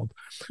world.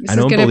 I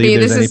don't believe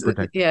there's any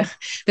protection.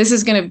 This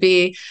is going to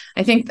be,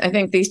 I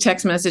think these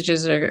text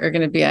messages are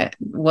going to be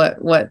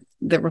what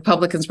the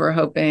Republicans were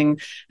hoping,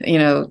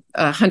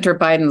 Hunter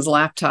Biden's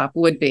laptop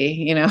would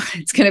be.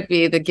 It's going to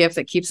be the gift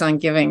that keeps on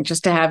giving.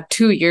 Just to have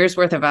 2 years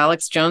worth of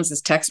Alex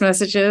Jones's text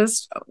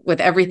messages with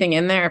everything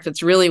in there, if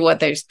it's really what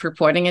they're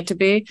purporting it to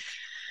be.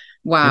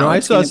 Wow. I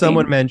saw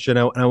someone mention,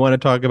 I want to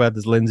talk about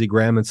this Lindsey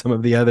Graham and some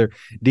of the other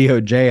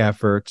DOJ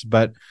efforts,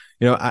 but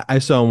I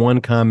saw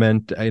one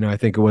comment, I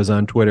think it was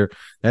on Twitter,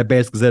 that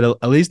basically said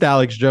at least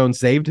Alex Jones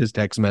saved his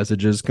text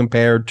messages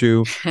compared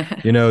to,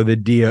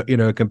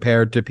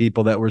 compared to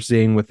people that we're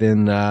seeing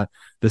within the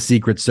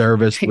Secret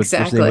Service,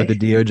 exactly. with the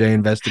DOJ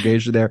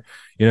investigation there,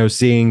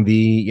 seeing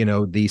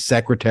the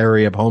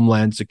Secretary of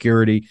Homeland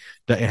Security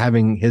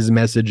having his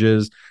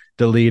messages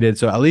deleted.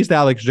 So at least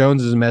Alex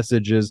Jones's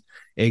messages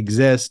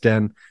exist.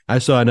 And I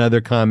saw another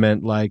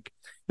comment like,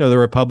 the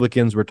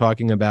Republicans were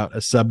talking about a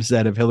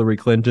subset of Hillary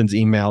Clinton's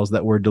emails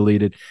that were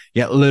deleted,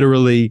 yet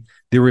literally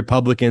the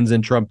Republicans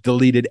and Trump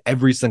deleted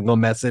every single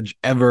message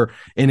ever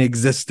in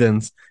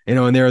existence,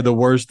 and they're the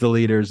worst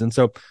deleters. And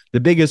so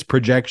the biggest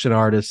projection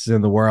artists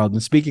in the world,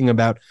 and speaking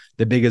about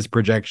the biggest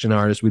projection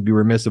artists, we'd be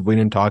remiss if we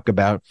didn't talk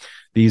about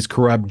these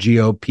corrupt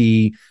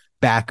GOP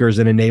backers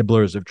and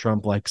enablers of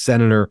Trump, like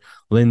Senator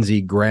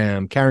Lindsey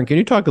Graham. Karen, can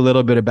you talk a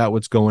little bit about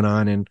what's going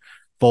on in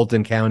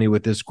Fulton County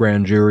with this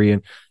grand jury?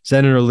 And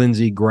Senator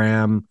Lindsey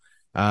Graham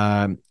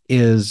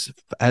has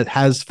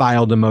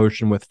filed a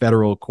motion with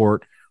federal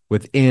court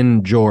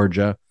within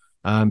Georgia,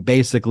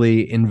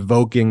 basically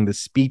invoking the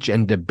speech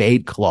and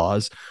debate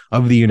clause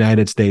of the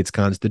United States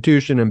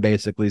Constitution, and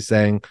basically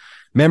saying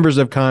members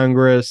of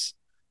Congress,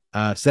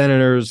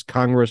 senators,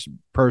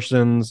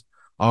 congresspersons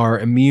are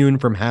immune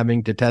from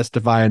having to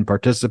testify and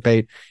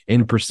participate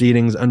in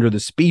proceedings under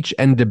the speech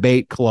and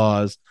debate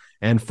clause.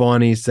 And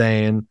Fawny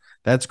saying,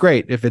 that's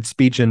great if it's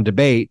speech and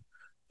debate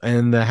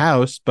in the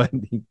House, but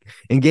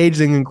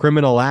engaging in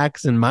criminal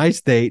acts in my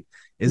state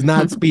is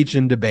not speech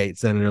and debate,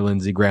 Senator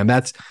Lindsey Graham.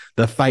 That's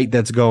the fight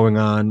that's going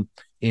on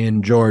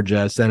in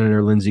Georgia.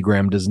 Senator Lindsey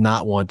Graham does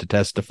not want to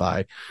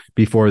testify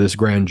before this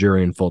grand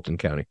jury in Fulton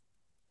County.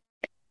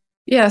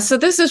 Yeah, so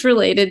this is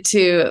related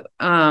to,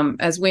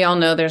 as we all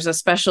know, there's a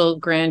special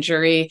grand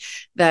jury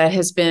that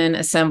has been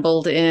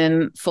assembled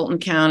in Fulton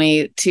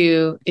County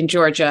in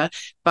Georgia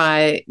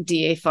by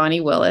DA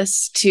Fani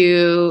Willis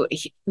to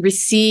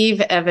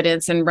receive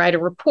evidence and write a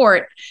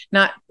report,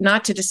 not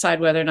to decide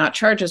whether or not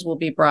charges will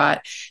be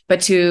brought,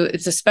 but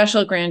it's a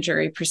special grand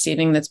jury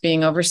proceeding that's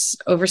being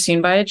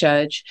overseen by a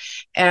judge,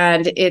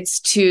 and it's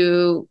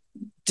to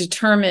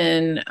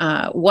determine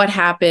what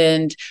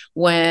happened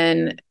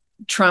when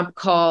Trump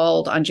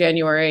called on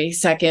January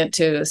 2nd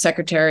to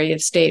Secretary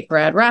of State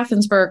Brad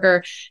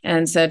Raffensperger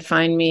and said,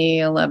 find me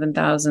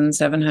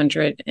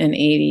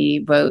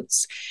 11,780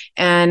 votes.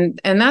 And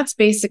that's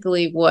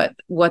basically what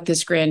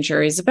this grand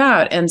jury is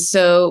about. And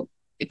so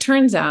it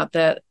turns out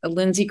that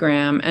Lindsey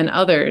Graham and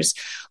others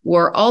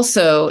were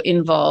also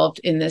involved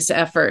in this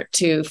effort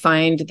to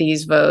find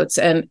these votes.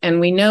 And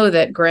we know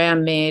that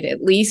Graham made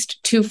at least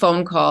 2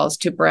 phone calls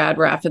to Brad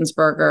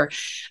Raffensperger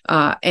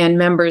and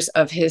members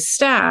of his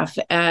staff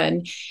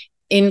and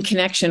in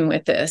connection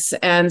with this.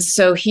 And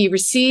so he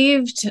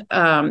received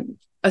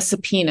a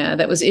subpoena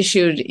that was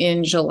issued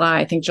in July,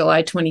 I think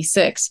July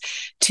 26,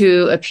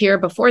 to appear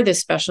before this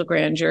special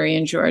grand jury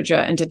in Georgia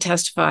and to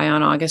testify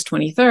on August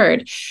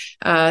 23rd.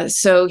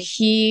 So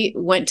he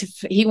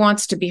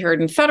wants to be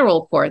heard in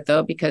federal court,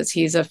 though, because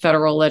he's a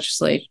federal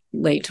legislator.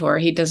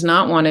 He does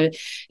not want to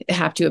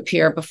have to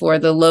appear before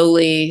the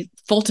lowly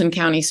Fulton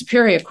County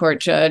Superior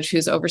Court judge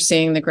who's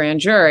overseeing the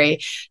grand jury.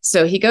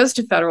 So he goes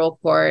to federal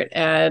court,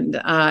 and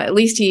at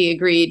least he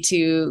agreed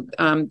to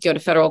go to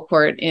federal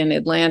court in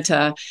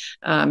Atlanta,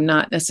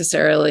 not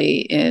necessarily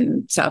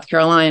in South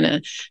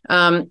Carolina.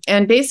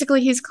 And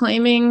basically, he's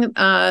claiming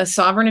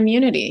sovereign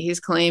immunity. He's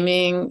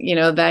claiming,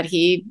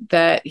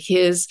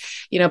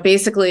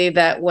 basically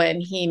that when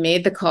he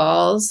made the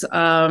calls,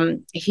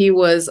 he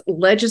was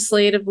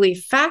legislatively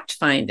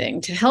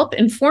fact-finding to help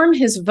inform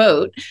his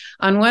vote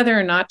on whether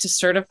or not to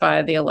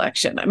certify the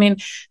election. I mean,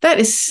 that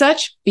is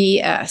such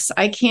BS.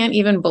 I can't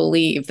even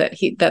believe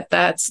that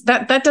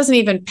that doesn't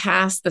even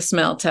pass the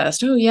smell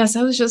test. Oh yes,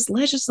 I was just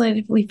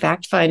legislatively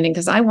fact-finding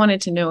because I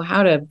wanted to know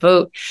how to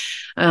vote,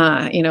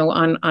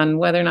 on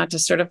whether or not to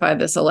certify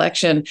this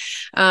election.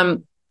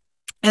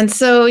 And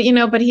so,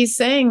 but he's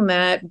saying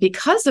that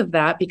because of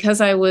that, because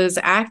I was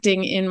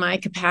acting in my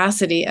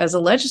capacity as a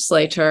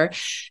legislator,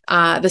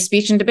 the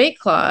speech and debate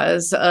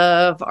clause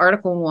of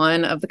Article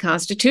 1 of the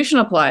Constitution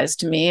applies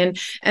to me.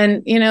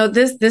 And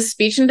this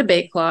speech and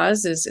debate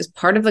clause is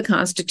part of the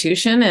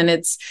Constitution, and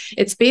it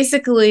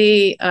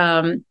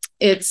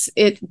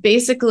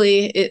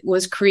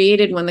was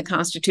created when the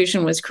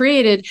Constitution was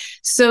created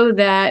so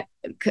that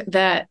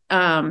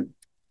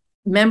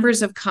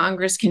members of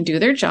Congress can do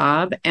their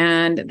job,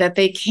 and that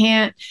they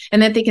can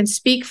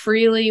speak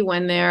freely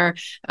when they're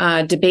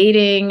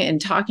debating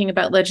and talking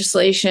about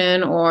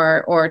legislation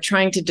or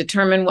trying to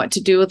determine what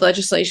to do with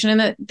legislation,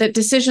 and that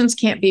decisions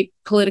can't be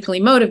politically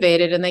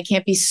motivated and they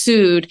can't be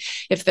sued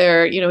if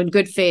they're, in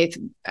good faith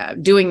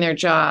doing their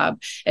job.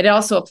 It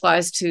also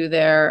applies to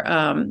their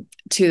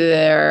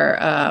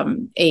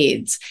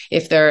aides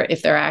if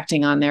they're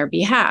acting on their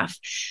behalf.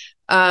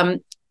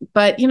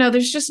 But,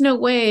 there's just no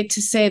way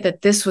to say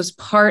that this was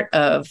part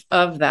of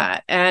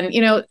that. And,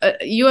 a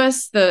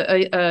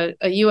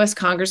U.S.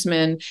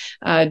 Congressman,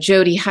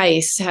 Jody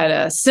Hice, had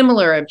a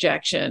similar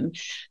objection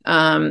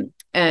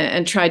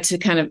and tried to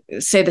kind of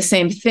say the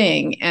same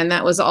thing. And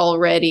that was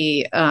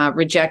already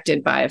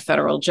rejected by a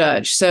federal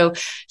judge. So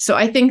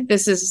I think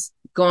this is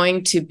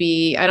going to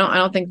be, I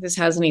don't think this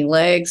has any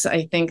legs.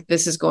 I think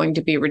this is going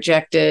to be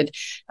rejected.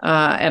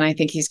 And I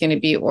think he's going to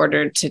be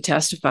ordered to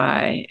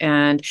testify.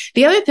 And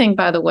the other thing,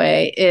 by the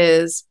way,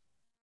 is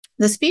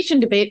the speech and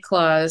debate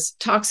clause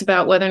talks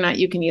about whether or not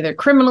you can either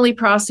criminally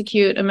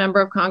prosecute a member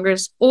of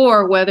Congress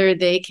or whether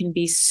they can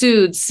be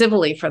sued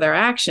civilly for their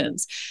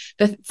actions.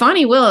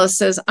 Fani Willis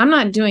says, I'm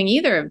not doing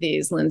either of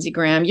these, Lindsey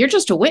Graham. You're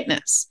just a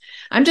witness.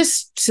 I'm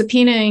just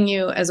subpoenaing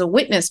you as a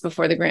witness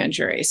before the grand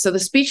jury. So the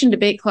speech and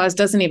debate clause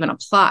doesn't even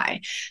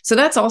apply. So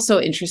that's also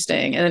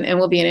interesting and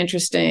will be an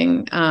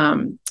interesting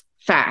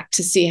fact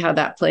to see how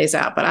that plays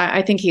out. But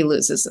I think he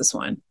loses this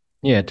one.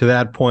 Yeah, to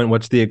that point,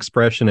 what's the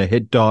expression? A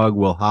hit dog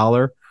will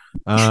holler.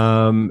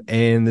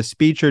 And the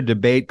speech or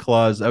debate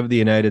clause of the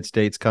United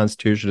States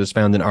Constitution is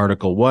found in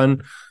Article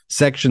 1,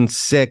 Section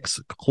 6,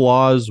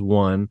 Clause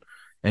 1,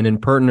 and in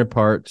pertinent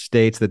part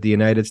states that the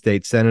United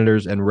States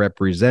senators and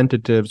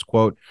representatives,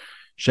 quote,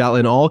 shall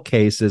in all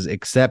cases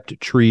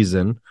except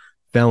treason,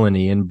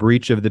 felony, and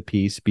breach of the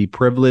peace be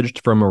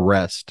privileged from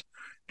arrest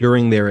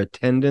during their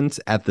attendance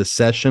at the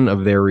session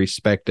of their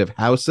respective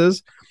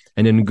houses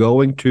and in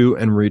going to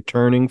and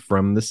returning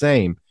from the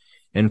same.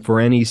 And for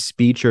any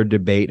speech or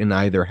debate in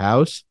either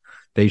house,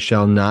 they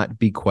shall not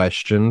be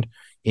questioned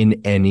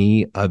in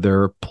any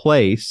other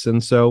place.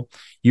 And so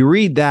you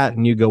read that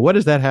and you go, what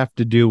does that have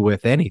to do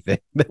with anything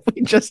that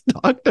we just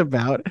talked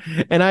about?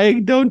 And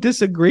I don't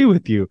disagree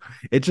with you.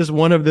 It's just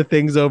one of the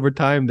things over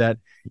time that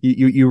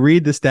you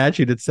read the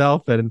statute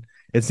itself, and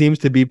it seems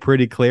to be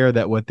pretty clear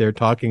that what they're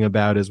talking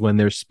about is when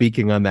they're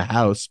speaking on the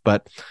House,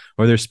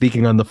 or they're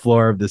speaking on the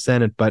floor of the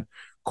Senate. But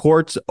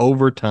courts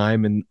over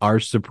time, and our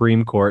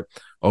Supreme Court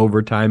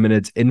over time in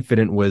its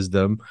infinite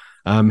wisdom,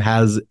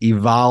 has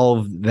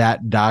evolved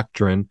that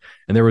doctrine.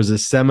 And there was a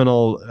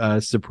seminal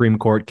Supreme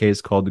Court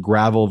case called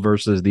Gravel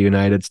versus the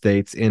United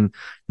States in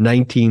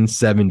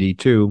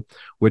 1972,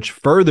 which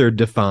further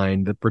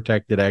defined the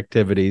protected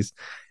activities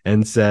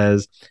and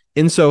says,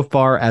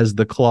 insofar as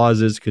the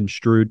clause is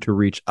construed to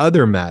reach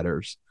other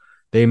matters,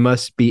 they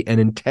must be an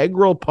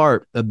integral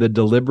part of the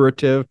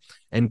deliberative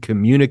and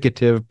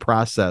communicative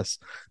process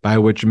by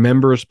which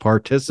members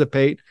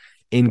participate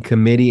in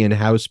committee and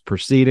House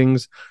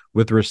proceedings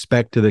with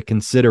respect to the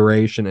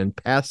consideration and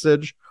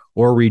passage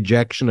or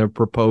rejection of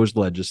proposed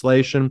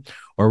legislation,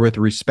 or with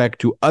respect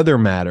to other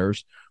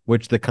matters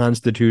which the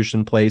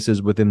Constitution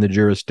places within the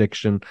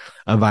jurisdiction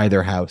of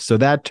either house. So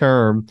that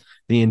term,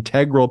 the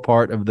integral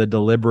part of the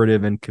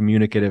deliberative and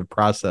communicative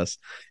process,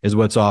 is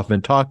what's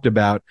often talked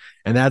about.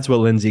 And that's what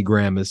Lindsey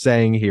Graham is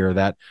saying here,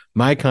 that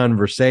my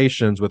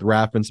conversations with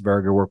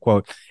Raffensperger were,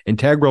 quote,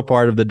 integral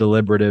part of the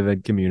deliberative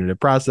and communicative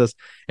process.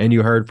 And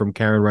you heard from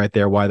Karen right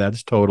there why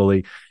that's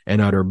totally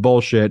and utter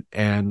bullshit.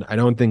 And I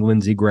don't think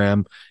Lindsey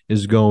Graham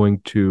is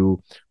going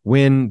to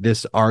win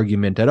this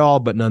argument at all.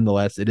 But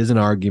nonetheless, it is an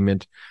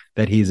argument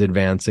that he's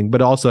advancing,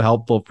 but also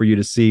helpful for you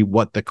to see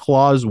what the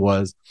clause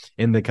was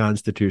in the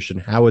Constitution,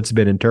 how it's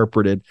been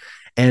interpreted,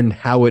 and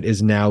how it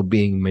is now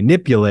being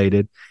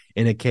manipulated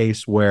in a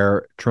case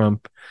where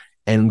Trump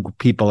and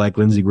people like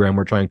Lindsey Graham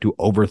were trying to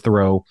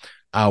overthrow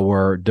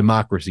our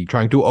democracy,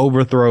 trying to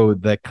overthrow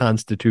the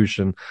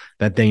Constitution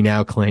that they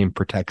now claim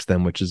protects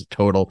them, which is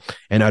total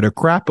and utter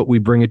crap. But we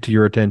bring it to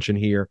your attention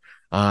here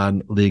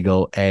on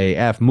Legal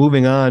AF.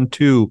 Moving on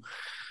to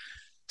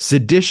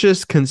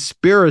seditious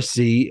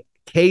conspiracy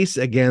case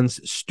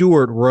against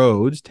Stewart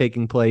Rhodes,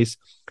 taking place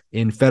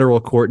in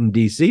federal court in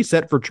D.C.,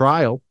 set for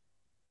trial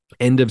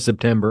end of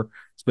September.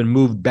 It's been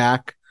moved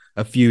back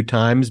a few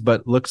times,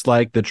 but looks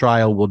like the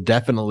trial will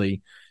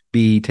definitely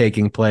be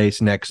taking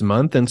place next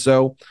month. And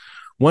so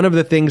one of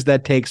the things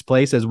that takes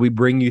place as we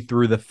bring you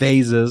through the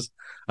phases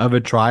of a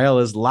trial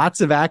is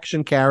lots of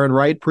action, Karen,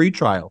 right?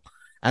 Pre-trial.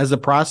 As a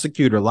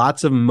prosecutor,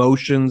 lots of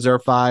motions are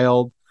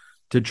filed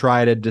to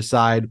try to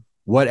decide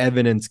what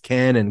evidence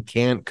can and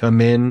can't come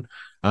in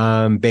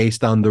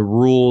based on the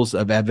rules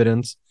of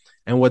evidence.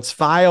 And what's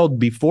filed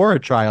before a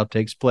trial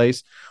takes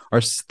place are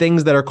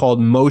things that are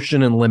called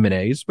motion in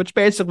limines, which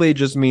basically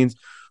just means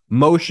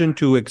motion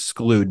to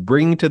exclude,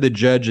 bring to the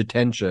judge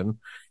attention,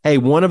 hey,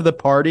 one of the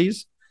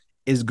parties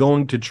is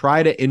going to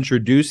try to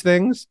introduce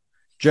things,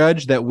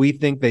 judge, that we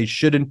think they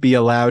shouldn't be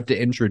allowed to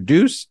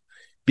introduce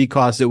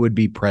because it would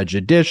be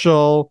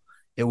prejudicial,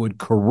 it would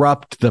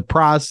corrupt the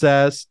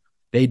process,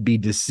 they'd be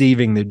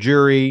deceiving the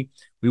jury.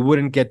 We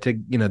wouldn't get to,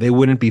 they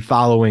wouldn't be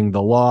following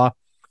the law.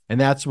 And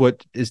that's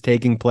what is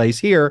taking place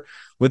here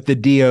with the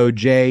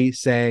DOJ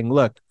saying,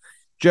 look,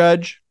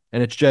 Judge,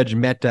 and it's Judge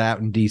Mehta out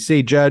in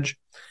DC, Judge,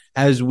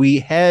 as we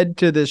head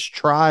to this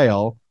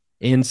trial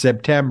in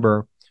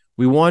September,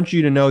 we want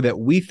you to know that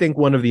we think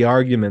one of the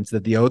arguments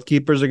that the Oath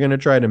Keepers are going to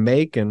try to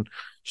make, and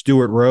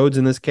Stewart Rhodes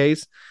in this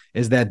case,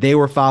 is that they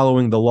were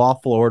following the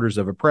lawful orders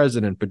of a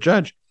president. But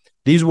Judge,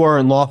 these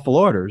weren't lawful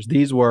orders.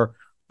 These were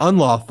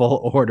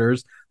unlawful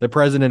orders. The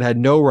president had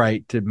no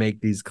right to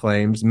make these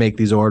claims, make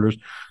these orders.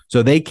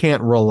 So they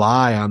can't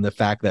rely on the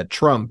fact that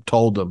Trump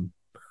told them,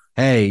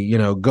 hey,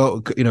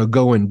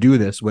 go and do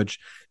this, which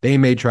they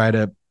may try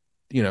to,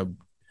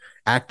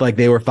 act like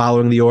they were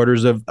following the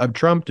orders of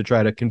Trump to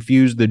try to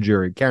confuse the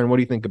jury. Karen, what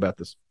do you think about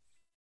this?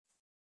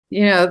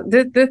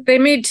 They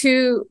made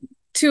two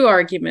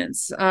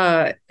arguments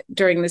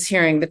during this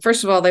hearing.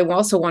 First of all, they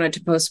also wanted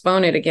to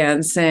postpone it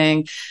again,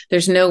 saying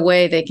there's no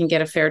way they can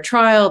get a fair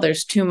trial.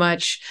 There's too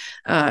much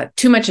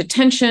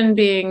attention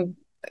being,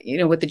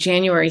 with the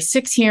January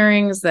 6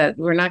 hearings, that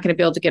we're not going to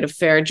be able to get a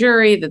fair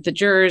jury, that the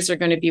jurors are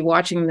going to be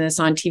watching this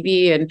on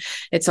TV and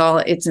it's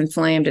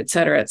inflamed, et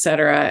cetera, et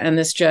cetera. And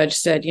this judge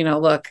said,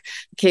 look,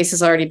 the case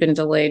has already been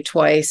delayed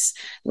twice.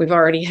 We've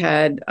already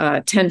had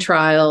 10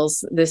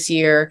 trials this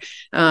year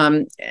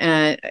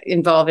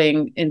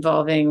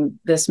involving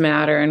this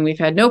matter, and we've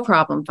had no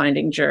problem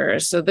finding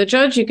jurors. So the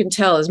judge, you can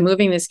tell, is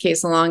moving this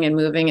case along and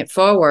moving it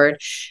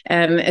forward.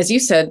 And as you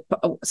said,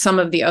 some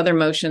of the other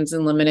motions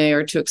in limine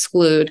or to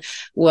exclude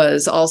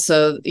was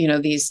also,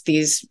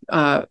 these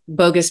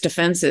bogus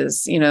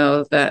defenses,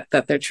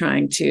 that they're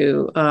trying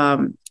to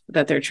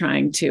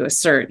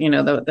assert,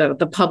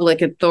 the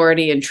public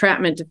authority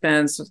entrapment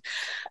defense,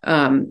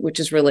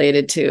 which is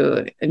related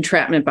to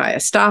entrapment by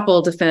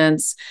estoppel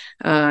defense.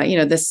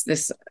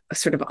 This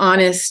sort of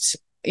honest,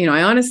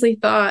 I honestly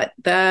thought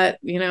that,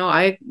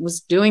 I was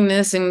doing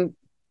this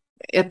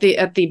at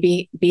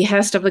the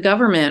behest of the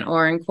government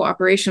or in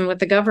cooperation with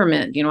the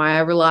government. I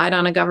relied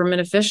on a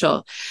government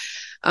official.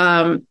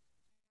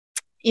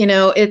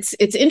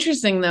 It's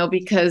interesting though,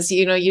 because,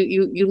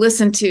 you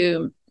listen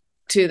to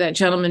that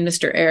gentleman,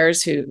 Mr.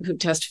 Ayers, who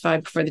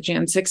testified before the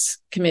Jan 6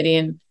 committee,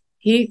 and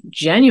he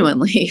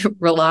genuinely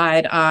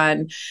relied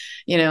on,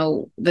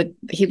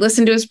 he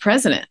listened to his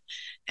president,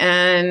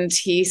 and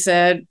he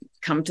said,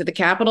 come to the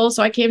Capitol.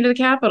 So I came to the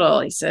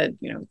Capitol. He said,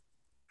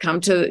 come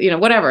to,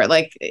 whatever,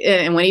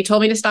 and when he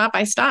told me to stop,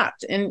 I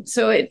stopped. And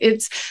so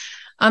it's,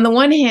 on the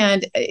one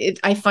hand,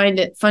 I find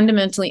it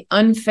fundamentally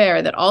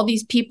unfair that all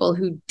these people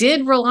who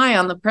did rely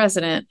on the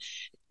president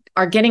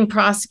are getting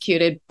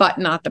prosecuted, but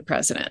not the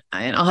president.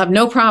 And I'll have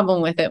no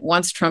problem with it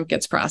once Trump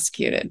gets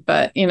prosecuted.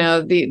 But,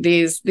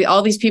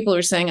 all these people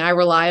are saying I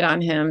relied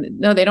on him.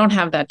 No, they don't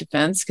have that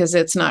defense because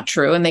it's not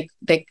true. And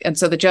and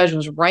so the judge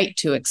was right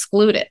to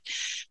exclude it.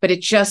 But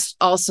it just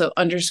also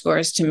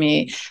underscores to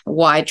me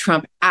why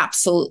Trump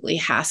absolutely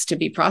has to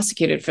be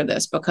prosecuted for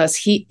this, because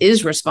he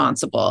is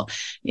responsible.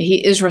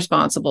 He is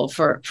responsible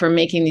for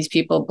making these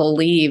people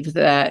believe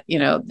that,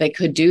 they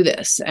could do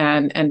this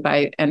and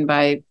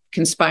by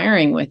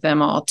conspiring with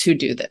them all to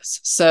do this.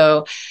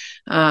 So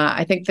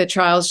I think the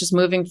trial is just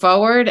moving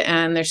forward,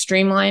 and they're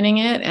streamlining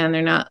it, and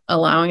they're not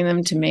allowing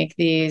them to make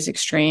these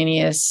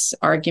extraneous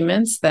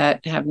arguments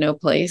that have no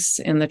place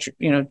in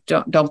the,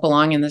 don't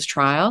belong in this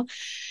trial.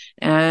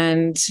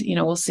 And,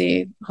 we'll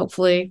see,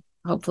 hopefully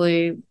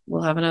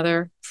we'll have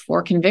another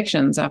 4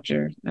 convictions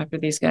after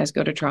these guys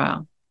go to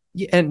trial.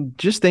 Yeah, and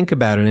just think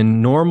about it.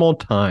 In normal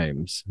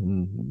times,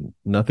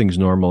 nothing's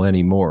normal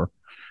anymore,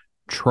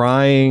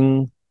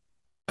 trying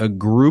a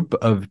group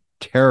of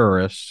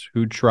terrorists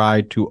who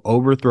tried to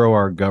overthrow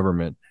our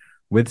government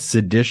with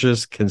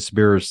seditious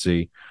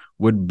conspiracy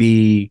would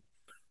be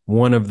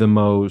one of the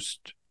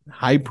most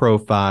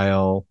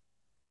high-profile,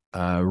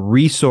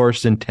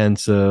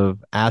 resource-intensive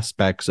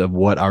aspects of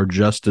what our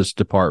Justice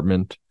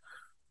Department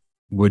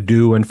would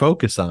do and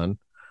focus on.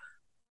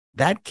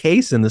 That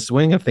case, in the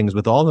swing of things,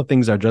 with all the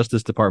things our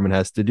Justice Department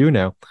has to do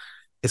now,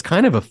 is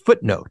kind of a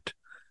footnote.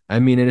 I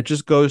mean, and it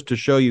just goes to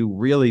show you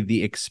really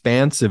the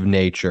expansive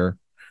nature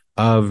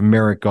of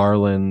Merrick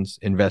Garland's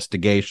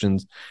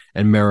investigations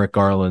and Merrick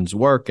Garland's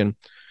work. And,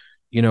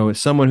 as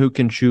someone who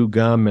can chew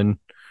gum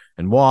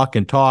and walk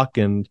and talk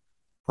and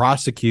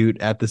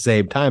prosecute at the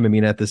same time,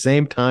 at the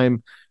same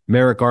time,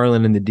 Merrick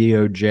Garland and the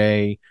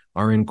DOJ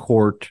are in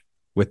court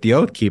with the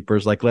Oath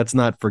Keepers. Let's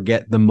not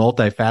forget the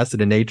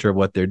multifaceted nature of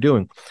what they're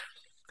doing.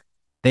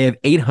 They have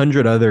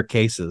 800 other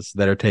cases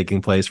that are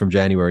taking place from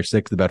January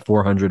 6th, about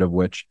 400 of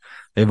which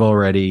they've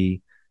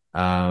already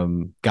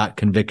got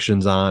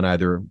convictions on,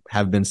 either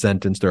have been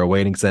sentenced or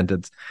awaiting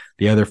sentence.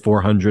 The other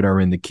 400 are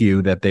in the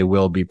queue that they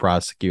will be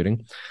prosecuting.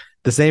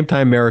 At the same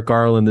time, Merrick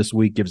Garland this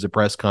week gives a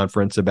press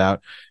conference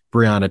about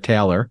Breonna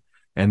Taylor,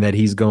 and that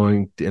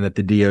and that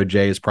the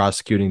DOJ is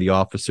prosecuting the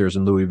officers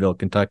in Louisville,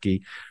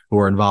 Kentucky, who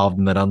are involved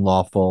in that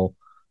unlawful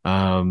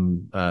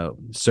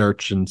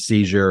search and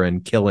seizure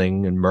and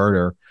killing and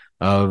murder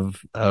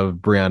of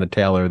Breonna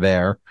Taylor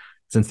there,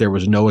 since there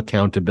was no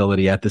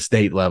accountability at the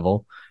state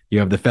level. You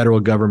have the federal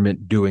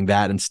government doing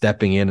that and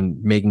stepping in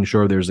and making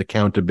sure there's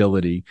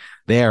accountability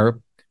there.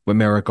 What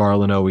Merrick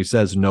Garland always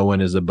says, no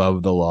one is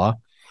above the law.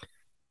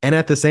 And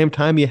at the same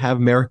time, you have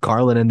Merrick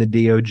Garland and the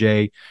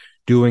DOJ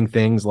doing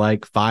things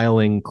like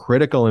filing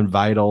critical and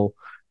vital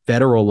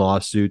federal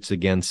lawsuits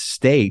against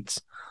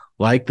states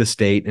like the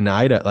state in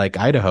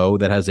Idaho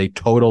that has a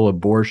total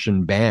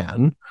abortion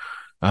ban.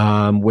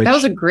 Which that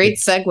was a great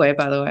segue,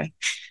 by the way.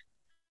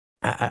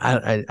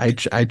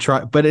 I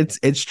try, but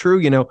it's true.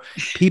 You know,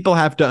 people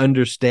have to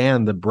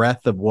understand the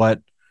breadth of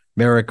what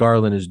Merrick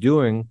Garland is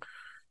doing,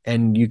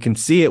 and you can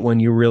see it when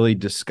you really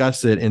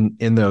discuss it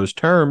in those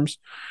terms,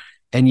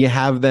 and you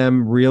have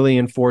them really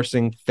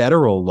enforcing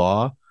federal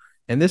law.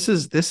 And this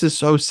is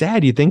so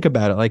sad. You think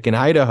about it, like in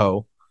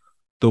Idaho,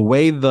 the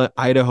way the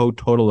Idaho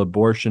total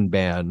abortion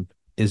ban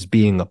is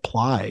being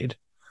applied,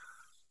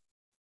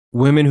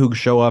 women who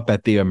show up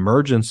at the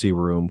emergency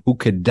room who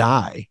could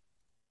die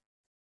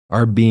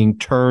are being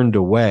turned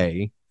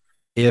away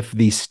if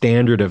the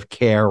standard of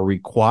care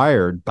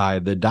required by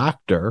the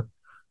doctor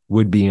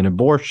would be an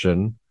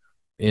abortion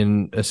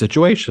in a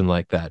situation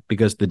like that,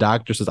 because the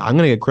doctor says, I'm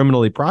going to get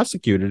criminally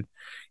prosecuted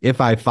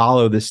if I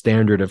follow this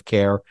standard of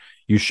care.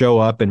 You show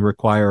up and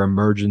require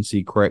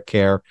emergency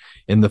care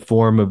in the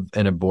form of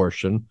an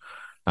abortion.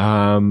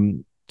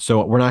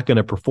 So we're not going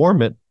to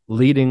perform it,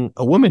 leading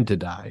a woman to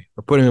die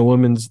or putting a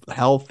woman's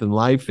health and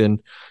life in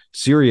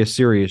serious,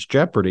 serious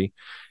jeopardy.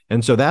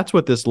 And so that's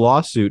what this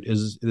lawsuit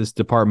is, this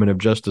Department of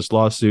Justice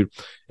lawsuit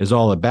is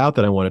all about,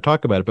 that I want to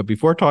talk about it. But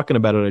before talking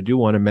about it, I do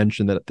want to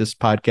mention that this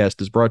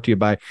podcast is brought to you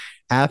by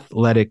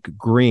Athletic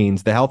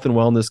Greens, the health and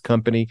wellness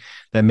company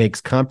that makes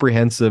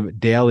comprehensive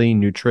daily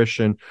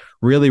nutrition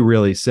really,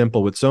 really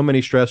simple. With so many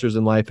stressors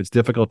in life, it's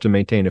difficult to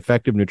maintain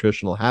effective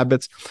nutritional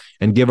habits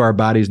and give our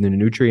bodies the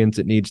nutrients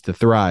it needs to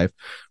thrive,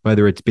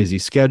 whether it's busy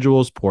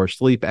schedules, poor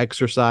sleep,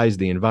 exercise,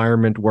 the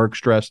environment, work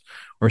stress,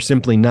 or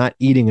simply not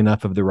eating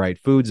enough of the right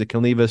foods. It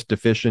can leave us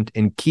deficient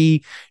in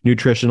key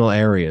nutritional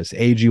areas.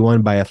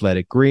 AG1 by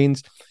Athletic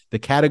Greens, the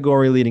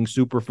category-leading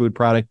superfood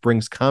product,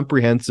 brings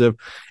comprehensive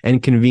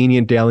and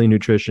convenient daily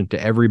nutrition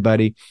to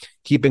everybody.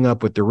 Keeping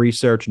up with the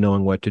research,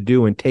 knowing what to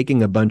do, and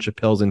taking a bunch of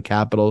pills and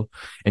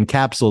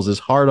capsules is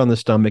hard on the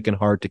stomach and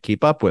hard to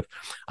keep up with.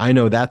 I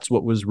know that's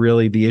what was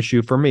really the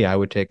issue for me. I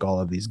would take all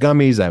of these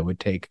gummies. I would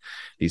take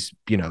these,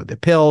 the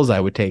pills. I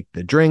would take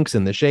the drinks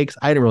and the shakes.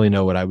 I didn't really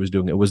know what I was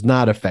doing. It was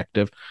not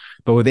effective.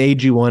 But with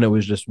AG1, it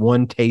was just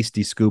one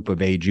tasty scoop of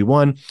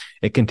AG1.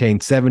 It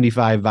contains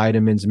 75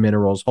 vitamins,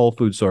 minerals, whole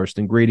food sourced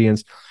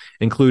ingredients,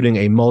 including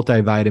a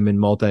multivitamin,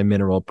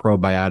 multi-mineral,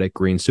 probiotic,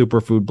 green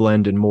superfood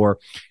blend, and more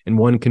in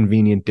one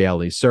convenient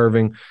daily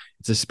serving.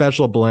 It's a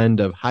special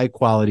blend of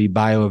high-quality,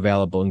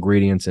 bioavailable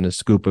ingredients in a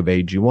scoop of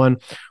AG1.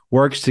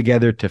 Works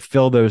together to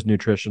fill those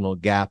nutritional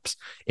gaps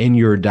in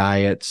your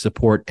diet,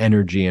 support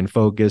energy and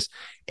focus,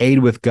 aid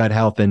with gut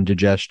health and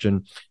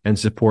digestion, and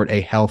support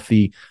a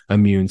healthy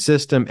immune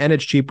system. And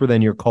it's cheaper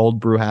than your cold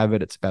brew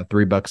habit. It's about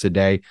 $3 a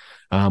day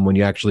when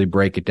you actually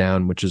break it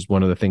down, which is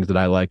one of the things that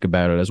I like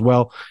about it as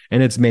well.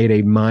 And it's made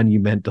a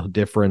monumental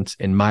difference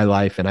in my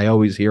life. And I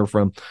always hear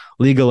from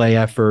legal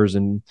AFers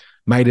and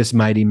Midas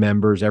Mighty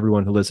members,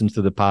 everyone who listens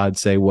to the pod,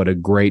 say what a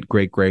great,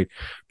 great, great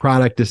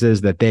product this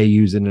is, that they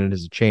use it and it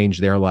has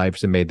changed their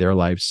lives and made their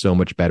lives so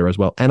much better as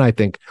well. And I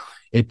think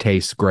it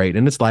tastes great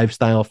and it's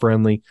lifestyle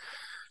friendly.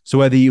 So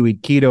whether you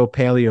eat keto,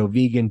 paleo,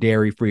 vegan,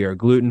 dairy-free, or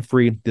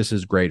gluten-free, this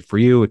is great for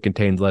you. It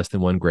contains less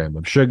than 1 gram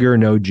of sugar,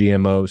 no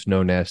GMOs,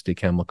 no nasty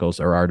chemicals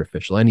or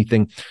artificial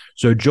anything.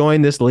 So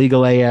join this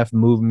legal AF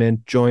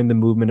movement. Join the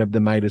movement of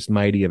the Midas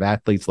Mighty, of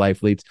athletes,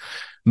 lifeleads,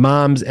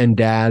 moms and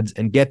dads,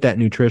 and get that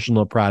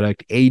nutritional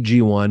product,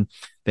 AG1,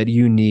 that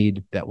you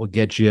need, that will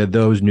get you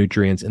those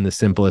nutrients in the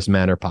simplest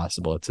manner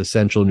possible. It's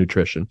essential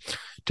nutrition.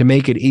 To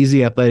make it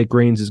easy, Athletic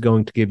Greens is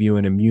going to give you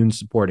an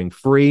immune-supporting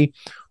free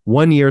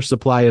 1-year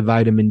supply of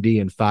vitamin D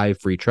and 5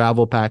 free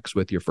travel packs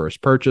with your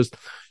first purchase.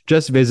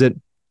 Just visit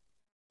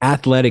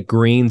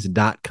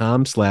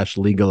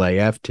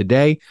athleticgreens.com/legalaf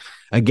today.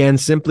 Again,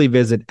 simply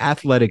visit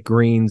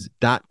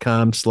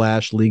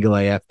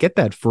athleticgreens.com/legalaf. Get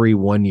that free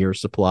 1-year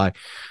supply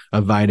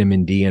of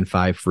vitamin D and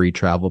 5 free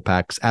travel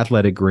packs.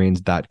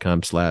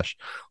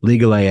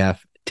 athleticgreens.com/legalaf.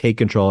 Take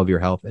control of your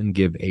health and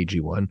give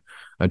AG1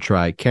 a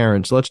try.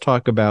 Karen, so let's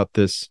talk about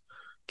this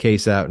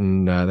case out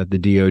in that the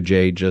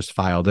DOJ just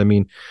filed. I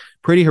mean,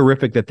 pretty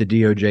horrific that the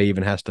DOJ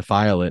even has to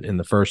file it in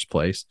the first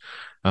place.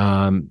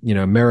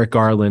 Merrick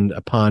Garland,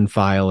 upon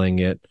filing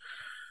it,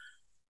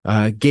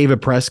 gave a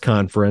press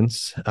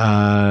conference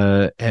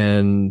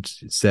and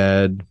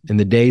said, in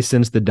the days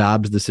since the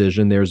Dobbs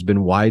decision, there's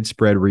been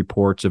widespread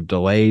reports of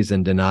delays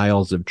and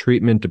denials of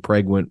treatment to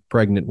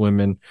pregnant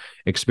women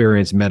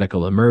experience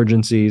medical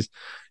emergencies.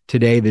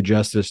 Today, the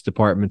Justice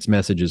Department's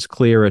message is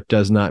clear. It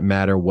does not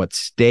matter what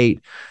state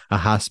a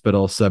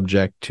hospital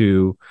subject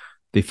to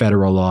the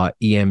federal law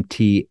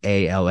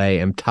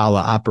EMTALA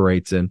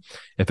operates in.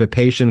 If a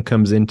patient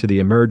comes into the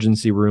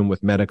emergency room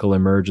with medical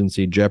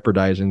emergency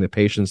jeopardizing the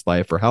patient's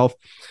life or health,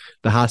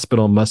 the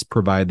hospital must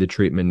provide the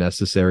treatment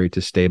necessary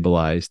to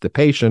stabilize the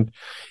patient.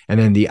 And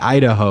then the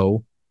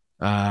Idaho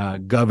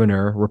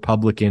governor,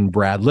 Republican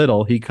Brad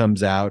Little, he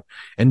comes out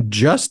and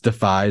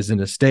justifies in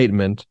a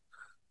statement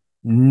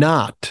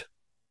not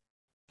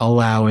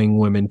allowing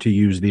women to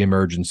use the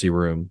emergency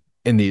room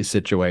in these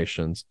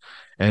situations,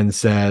 and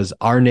says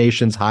our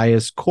nation's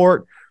highest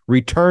court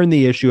returned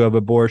the issue of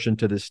abortion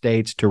to the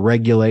states to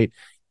regulate.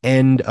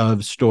 End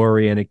of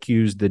story. And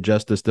accused the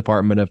Justice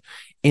Department of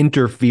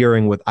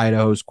interfering with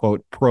Idaho's,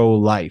 quote,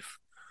 pro-life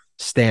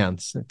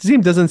stance.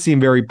 It doesn't seem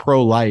very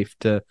pro-life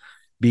to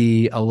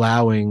be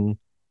allowing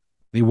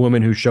the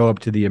women who show up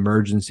to the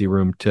emergency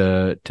room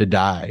to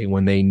die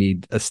when they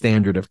need a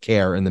standard of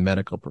care in the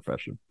medical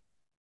profession.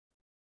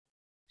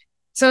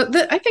 So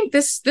I think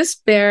this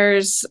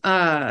bears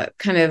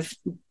kind of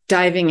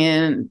diving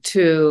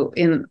into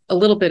in a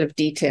little bit of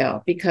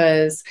detail,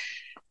 because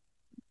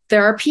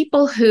there are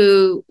people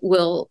who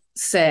will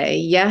say,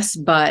 yes,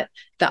 but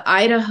the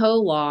Idaho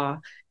law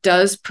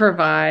does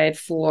provide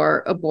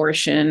for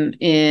abortion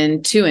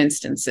in two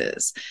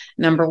instances.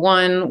 Number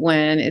one,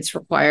 when it's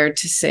required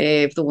to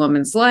save the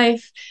woman's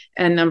life,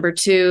 and number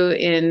two,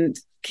 in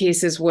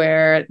cases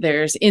where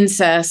there's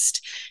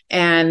incest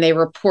and they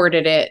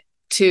reported it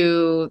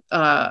to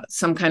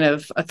some kind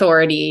of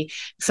authority,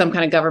 some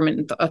kind of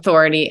government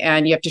authority,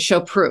 and you have to show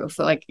proof,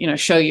 like,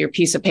 show your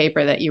piece of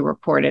paper that you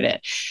reported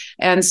it.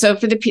 And so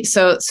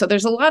so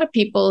there's a lot of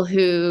people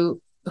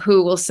who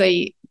will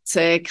say,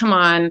 come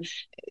on,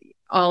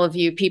 all of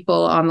you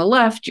people on the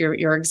left,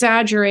 you're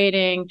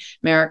exaggerating.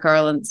 Merrick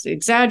Garland's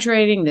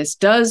exaggerating. This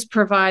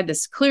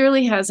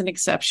clearly has an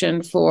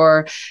exception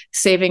for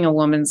saving a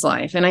woman's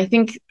life. And I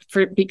think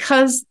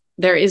because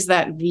there is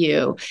that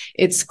view,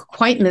 it's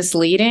quite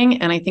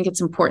misleading. And I think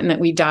it's important that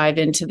we dive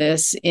into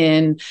this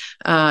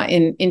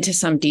into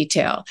some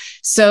detail.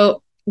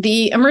 So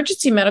the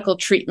Emergency Medical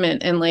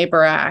Treatment and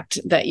Labor Act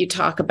that you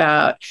talk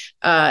about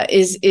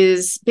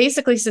is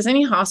basically says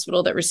any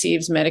hospital that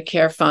receives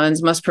Medicare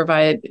funds must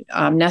provide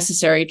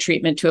necessary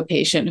treatment to a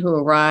patient who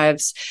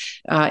arrives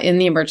in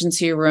the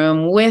emergency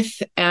room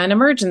with an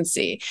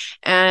emergency.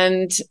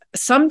 And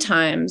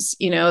sometimes,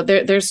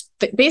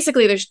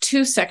 there's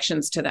two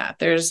sections to that.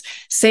 There's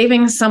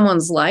saving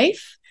someone's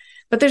life,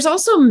 but there's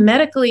also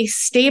medically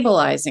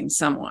stabilizing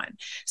someone.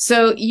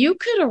 So you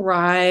could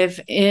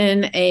arrive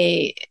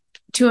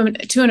to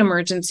an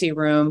emergency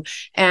room,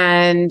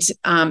 and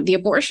the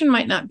abortion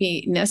might not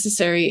be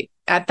necessary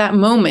at that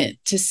moment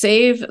to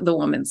save the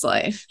woman's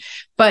life,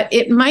 but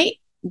it might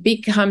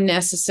become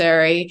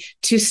necessary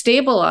to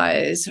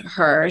stabilize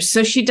her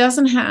so she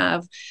doesn't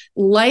have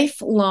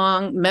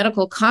lifelong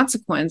medical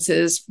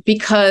consequences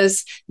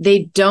because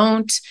they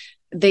don't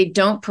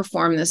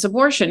perform this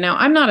abortion. Now,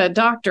 I'm not a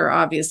doctor,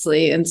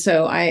 obviously, and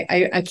so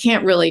I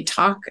can't really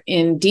talk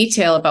in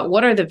detail about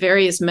what are the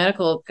various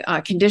medical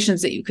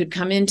conditions that you could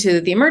come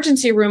into the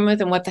emergency room with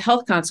and what the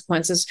health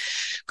consequences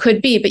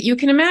could be. But you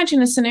can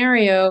imagine a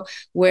scenario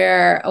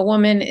where a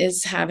woman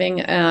is having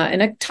an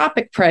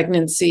ectopic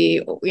pregnancy,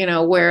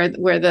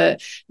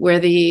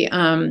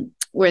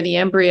 where the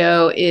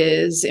embryo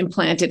is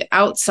implanted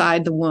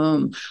outside the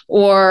womb,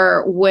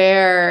 or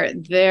where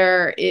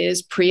there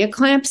is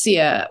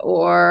preeclampsia,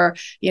 or,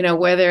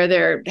 whether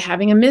they're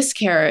having a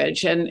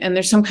miscarriage and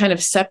there's some kind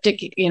of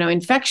septic,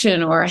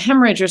 infection or a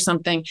hemorrhage or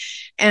something.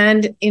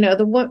 And, and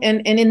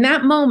in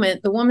that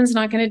moment, the woman's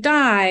not going to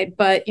die,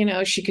 but,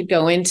 she could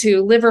go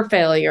into liver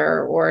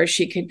failure, or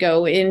she could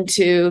go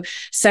into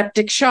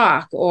septic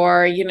shock,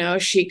 or,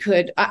 she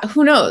could,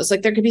 who knows,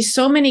 like there could be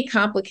so many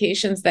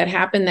complications that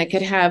happen that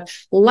could have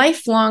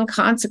lifelong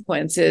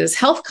consequences,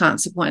 health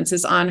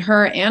consequences on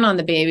her and on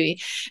the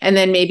baby. And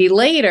then maybe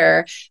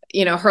later,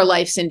 her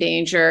life's in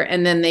danger,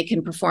 and then they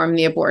can perform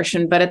the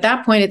abortion. But at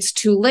that point, it's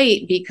too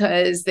late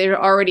because they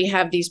already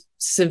have these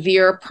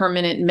severe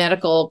permanent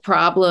medical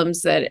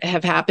problems that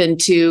have happened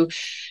to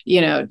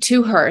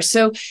her.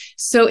 So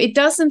it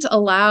doesn't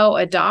allow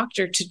a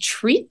doctor to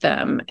treat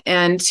them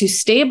and to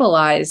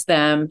stabilize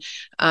them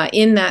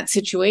in that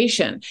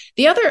situation.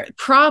 The other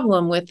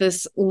problem with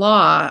this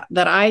law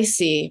that I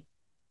see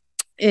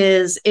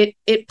is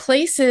it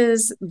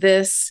places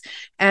this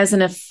as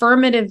an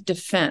affirmative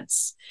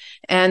defense.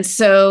 And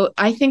so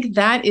I think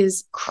that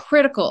is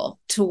critical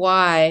to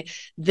why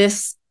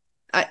this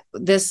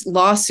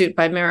lawsuit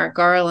by Merrick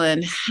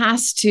Garland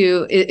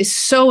is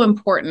so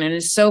important and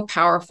is so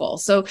powerful.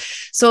 So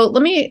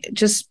let me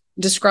just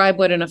describe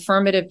what an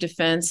affirmative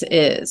defense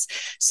is.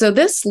 So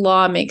this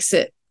law makes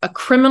it a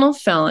criminal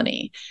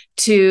felony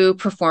to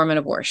perform an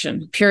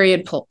abortion,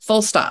 period,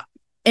 full stop.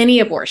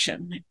 Any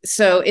abortion.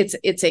 So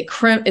it's a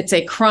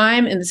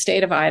crime in the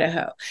state of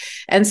Idaho.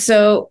 And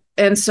so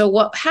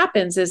what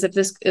happens is, if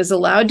this is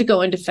allowed to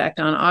go into effect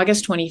on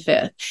August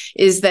 25th,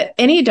 is that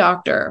any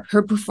doctor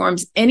who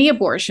performs any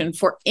abortion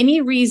for any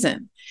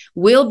reason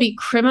will be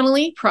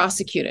criminally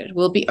prosecuted,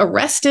 will be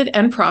arrested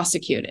and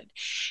prosecuted.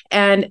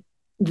 And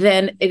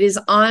then it is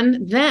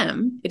on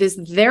them, it is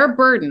their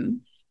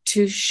burden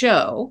to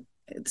show.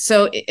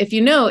 So if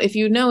you know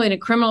in a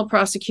criminal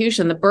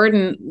prosecution, the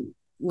burden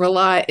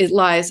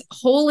lies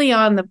wholly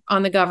on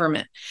the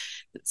government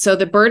So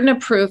the burden of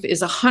proof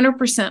is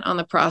 100% on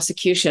the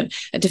prosecution.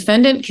 A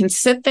defendant can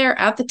sit there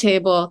at the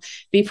table,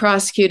 be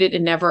prosecuted,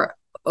 and never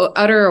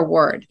utter a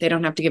word. They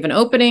don't have to give an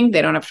opening.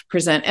 They don't have to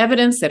present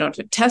evidence. They don't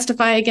have to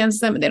testify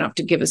against them. They don't have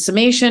to give a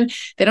summation.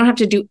 They don't have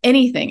to do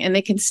anything. And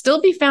they can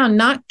still be found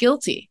not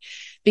guilty,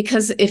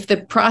 because if the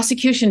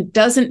prosecution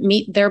doesn't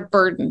meet their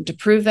burden to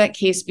prove that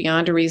case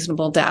beyond a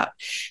reasonable doubt,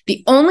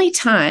 the only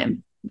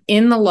time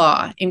in the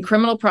law, in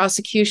criminal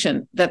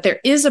prosecution, that there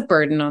is a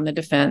burden on the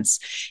defense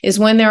is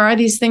when there are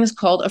these things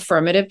called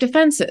affirmative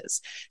defenses.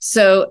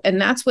 So, and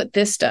that's what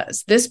this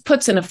does. This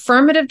puts an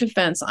affirmative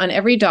defense on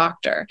every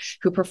doctor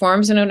who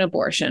performs an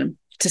abortion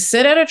to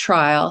sit at a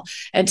trial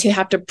and to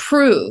have to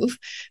prove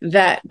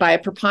that by a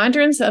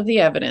preponderance of the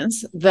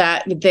evidence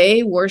that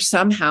they were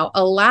somehow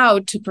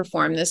allowed to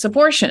perform this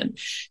abortion,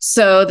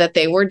 so that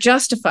they were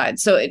justified.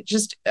 So it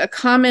just a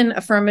common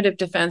affirmative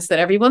defense that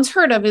everyone's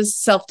heard of is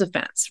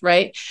self-defense,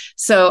 right?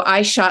 So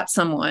I shot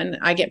someone,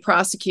 I get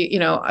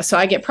prosecuted, so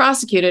I get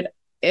prosecuted.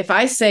 If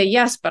I say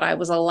yes, but I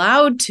was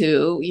allowed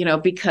to,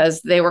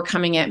 because they were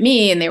coming at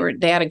me and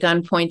they had a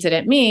gun pointed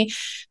at me,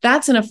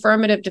 that's an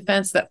affirmative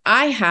defense that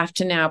I have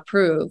to now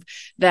prove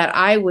that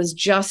I was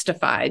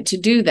justified to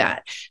do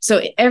that.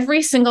 So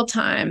every single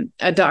time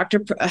a doctor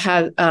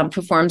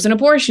performs an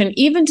abortion,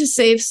 even to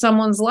save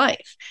someone's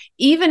life,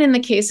 even in the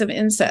case of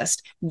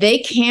incest, they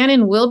can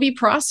and will be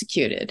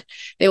prosecuted.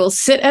 They will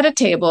sit at a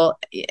table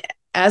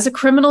as a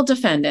criminal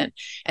defendant,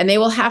 and they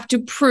will have to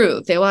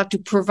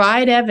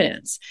provide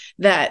evidence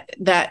that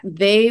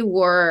the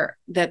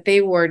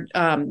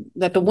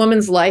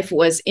woman's life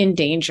was in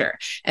danger.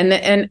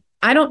 And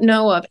I don't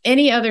know of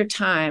any other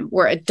time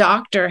where a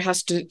doctor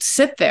has to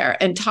sit there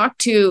and talk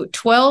to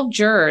 12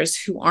 jurors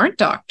who aren't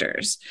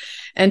doctors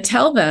and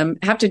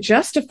have to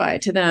justify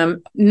to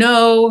them,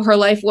 no, her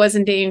life was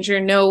in danger.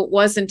 No, it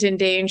wasn't in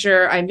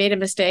danger. I made a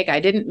mistake. I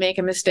didn't make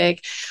a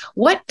mistake.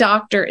 What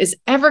doctor is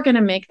ever going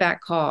to make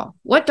that call?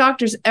 What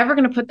doctor is ever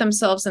going to put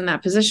themselves in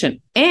that position?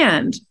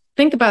 And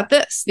think about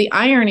this. The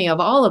irony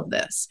of all of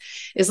this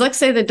is, let's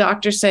say the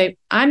doctors say,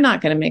 I'm not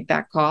going to make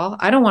that call.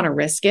 I don't want to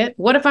risk it.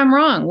 What if I'm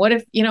wrong? What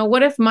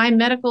if my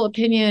medical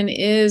opinion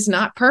is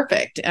not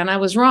perfect and I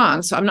was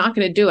wrong? So I'm not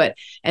going to do it.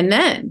 And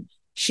then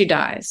she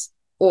dies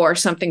or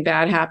something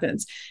bad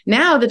happens.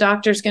 Now the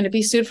doctor is going to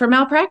be sued for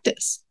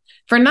malpractice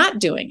for not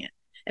doing it.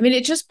 I mean,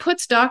 it just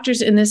puts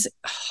doctors in this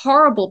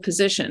horrible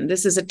position.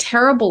 This is a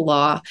terrible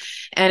law,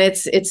 and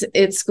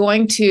it's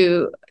going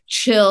to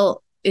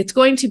chill. It's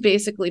going to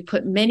basically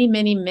put many,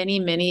 many, many,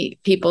 many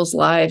people's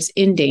lives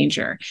in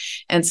danger.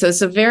 And so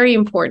it's a very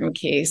important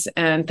case.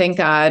 And thank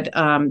God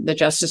the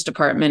Justice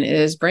Department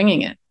is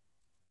bringing it.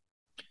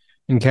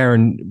 And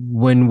Karen,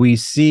 when we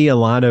see a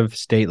lot of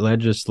state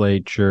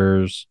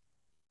legislatures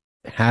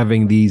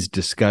having these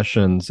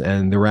discussions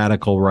and the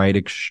radical right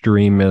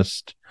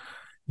extremist,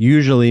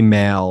 usually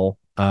male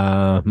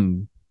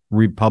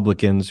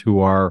Republicans who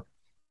are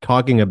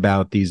talking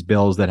about these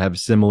bills that have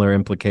similar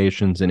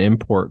implications and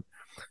import.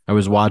 I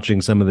was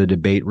watching some of the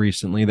debate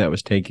recently that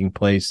was taking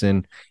place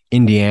in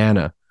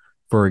Indiana,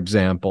 for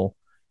example,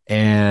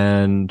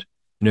 and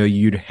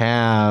you'd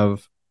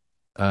have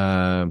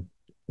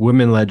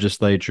women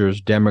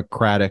legislators,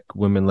 Democratic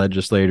women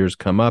legislators,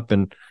 come up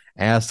and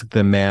ask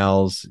the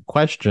males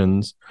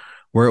questions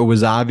where it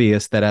was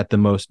obvious that at the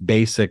most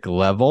basic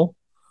level,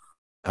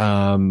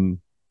 no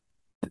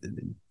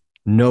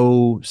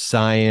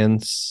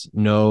science,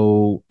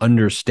 no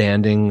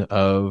understanding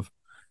of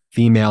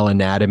female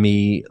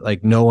anatomy,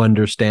 like no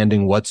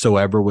understanding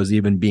whatsoever was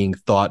even being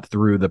thought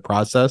through the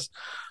process,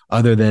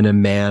 other than a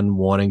man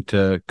wanting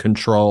to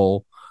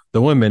control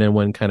the women. And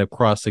when kind of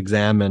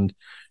cross-examined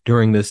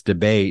during this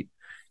debate,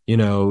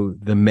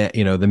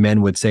 the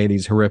men would say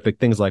these horrific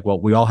things like, well,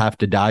 we all have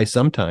to die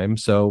sometime,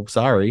 so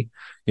sorry,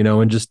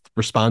 and just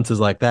responses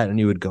like that. And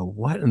you would go,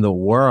 what in the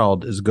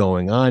world is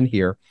going on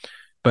here?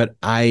 But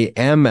I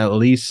am at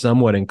least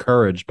somewhat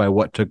encouraged by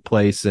what took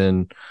place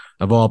in,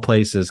 of all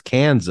places,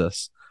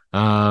 Kansas,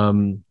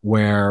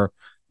 where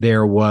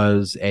there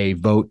was a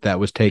vote that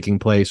was taking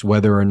place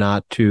whether or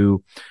not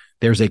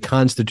there's a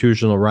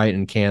constitutional right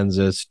in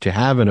Kansas to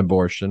have an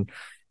abortion.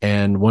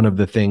 And one of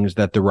the things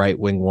that the right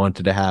wing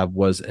wanted to have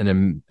was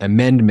an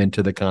amendment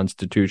to the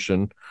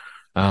Constitution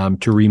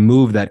to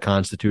remove that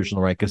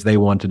constitutional right, because they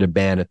wanted to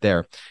ban it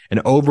there.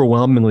 And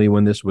overwhelmingly,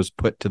 when this was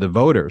put to the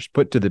voters,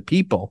 put to the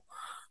people,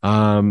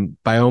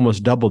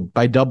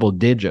 by double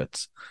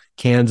digits,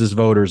 Kansas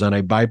voters on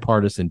a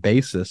bipartisan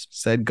basis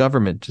said,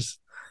 government, just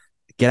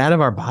get out of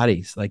our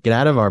bodies, like get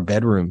out of our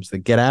bedrooms,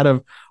 like get out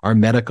of our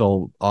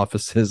medical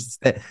offices,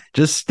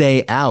 just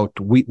stay out.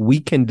 We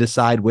can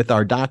decide with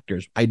our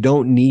doctors. I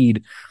don't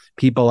need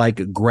people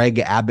like Greg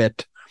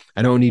Abbott.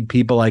 I don't need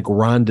people like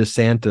Ron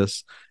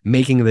DeSantis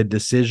making the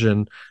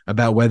decision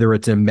about whether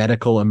it's a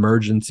medical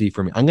emergency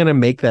for me. I'm going to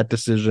make that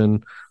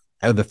decision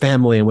of the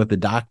family and with the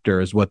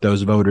doctor, is what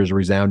those voters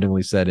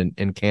resoundingly said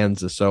in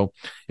Kansas. So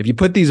if you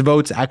put these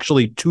votes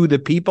actually to the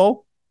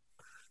people,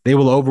 they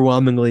will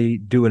overwhelmingly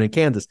do it in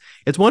Kansas.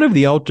 It's one of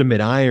the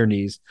ultimate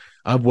ironies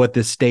of what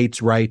the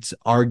states' rights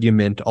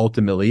argument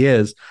ultimately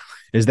is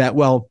is that,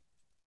 well,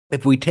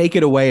 if we take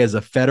it away as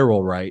a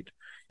federal right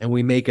and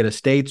we make it a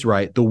state's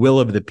right, the will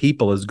of the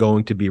people is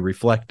going to be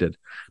reflected.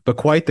 But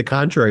quite the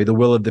contrary, the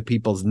will of the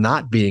people is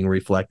not being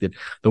reflected.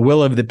 The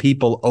will of the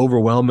people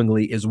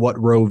overwhelmingly is what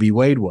Roe v.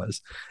 Wade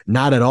was,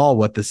 not at all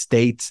what the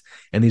states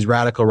and these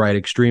radical right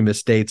extremist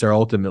states are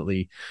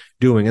ultimately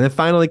doing. And then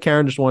finally,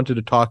 Karen, just wanted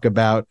to talk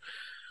about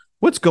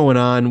what's going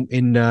on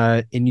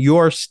in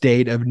your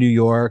state of New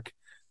York.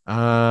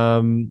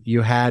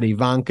 You had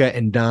Ivanka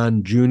and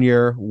Don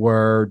Jr.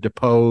 were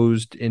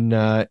deposed in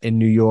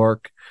New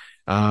York.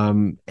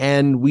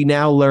 And we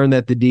now learn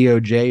that the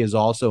DOJ is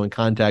also in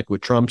contact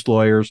with Trump's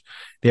lawyers.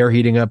 They're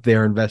heating up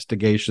their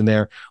investigation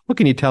there. What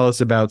can you tell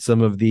us about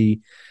some of the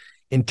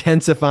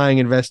intensifying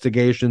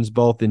investigations,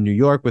 both in New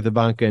York with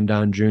Ivanka and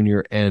Don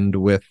Jr. and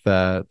with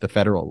the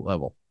federal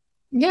level?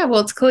 Yeah, well,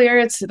 it's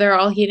clear they're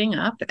all heating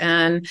up,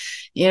 and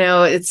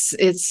it's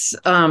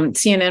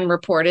CNN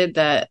reported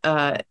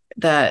that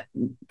that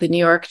the New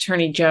York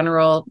Attorney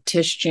General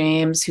Tish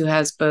James, who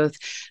has both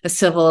a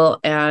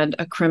civil and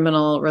a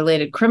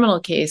related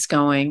criminal case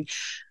going,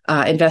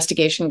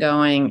 investigation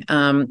going,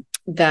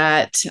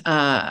 that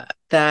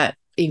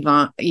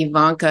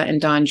Ivanka and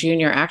Don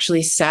Jr.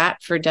 actually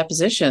sat for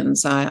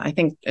depositions. I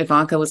think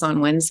Ivanka was on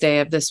Wednesday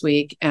of this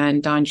week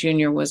and Don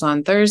Jr. was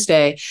on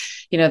Thursday.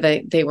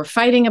 They were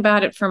fighting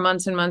about it for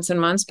months and months and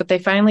months, but they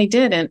finally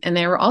did. And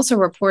they were also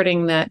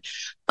reporting that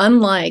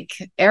unlike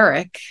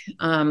Eric,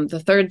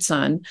 the third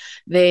son,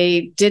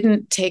 they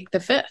didn't take the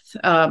fifth.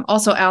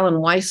 Also, Alan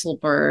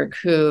Weisselberg,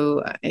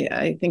 who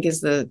I think is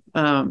the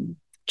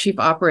chief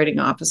operating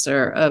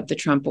officer of the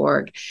Trump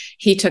org,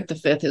 he took the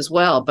fifth as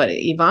well, but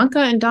Ivanka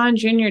and Don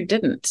Jr.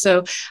 didn't.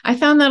 So I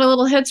found that a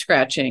little head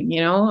scratching.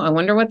 I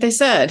wonder what they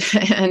said,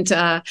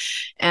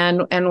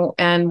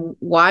 and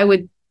why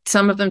would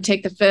some of them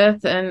take the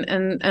fifth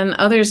and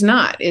others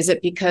not? Is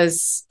it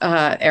because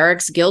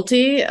Eric's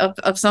guilty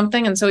of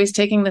something and so he's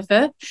taking the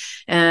fifth,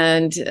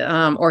 and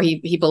or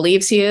he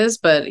believes he is,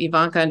 but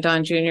Ivanka and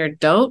Don Jr.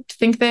 don't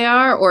think they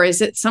are? Or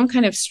is it some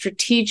kind of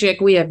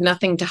strategic, we have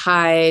nothing to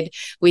hide,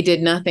 we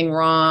did nothing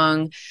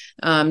wrong,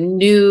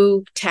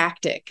 new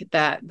tactic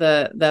that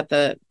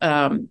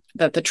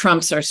the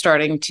Trumps are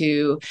starting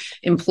to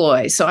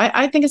employ? So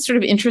I think it's sort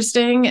of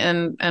interesting,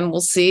 and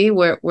we'll see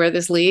where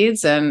this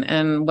leads,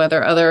 and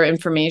whether other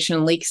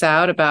information leaks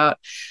out about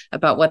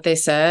what they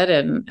said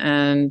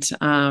and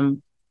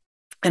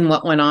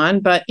what went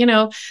on. But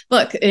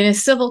look, in a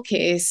civil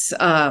case,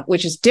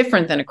 which is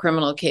different than a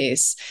criminal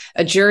case,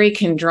 a jury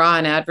can draw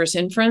an adverse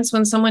inference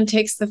when someone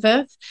takes the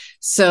fifth.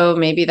 So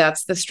maybe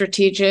that's the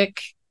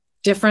strategic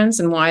difference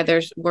and why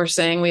we're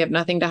saying we have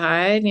nothing to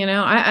hide.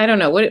 I don't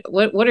know.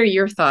 What are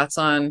your thoughts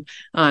on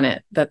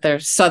it, that they're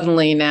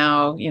suddenly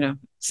now,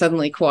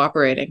 suddenly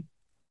cooperating?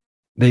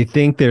 They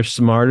think they're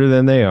smarter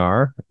than they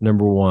are,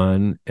 number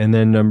one. And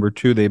then number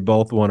two, they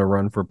both want to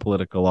run for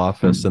political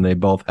office, and they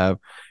both have,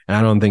 and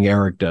I don't think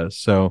Eric does.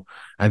 So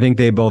I think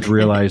they both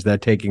realize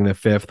that taking the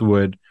fifth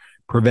would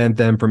prevent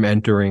them from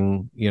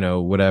entering,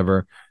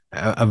 whatever,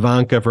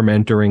 Ivanka from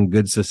entering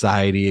good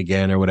society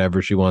again or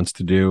whatever she wants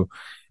to do.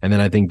 And then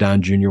I think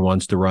Don Jr.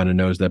 wants to run and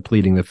knows that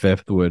pleading the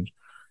fifth would,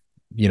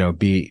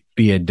 be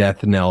a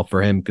death knell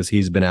for him, because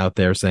he's been out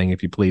there saying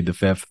if you plead the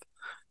fifth,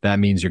 that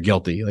means you're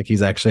guilty. Like,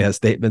 he's actually has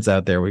statements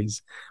out there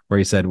where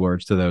he said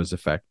words to those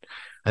effect.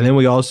 And then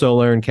we also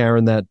learned,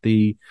 Karen, that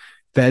the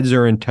feds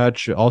are in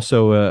touch.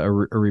 Also, a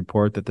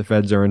report that the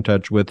feds are in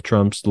touch with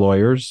Trump's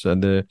lawyers,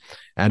 and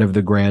out of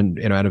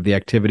the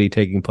activity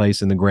taking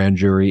place in the grand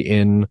jury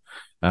in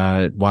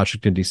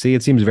Washington, D.C.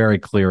 It seems very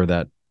clear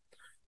that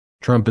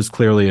Trump is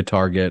clearly a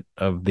target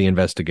of the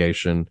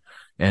investigation,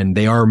 and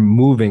they are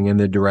moving in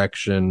the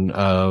direction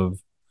of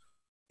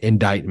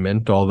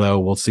indictment, although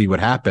we'll see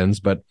what happens.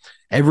 But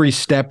every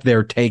step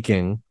they're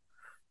taking,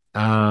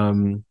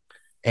 and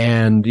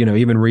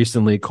even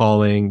recently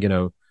calling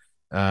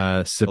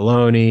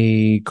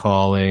Cipollone,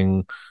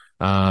 calling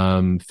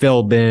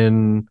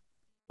Philbin,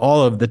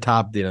 all of the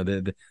top,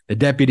 the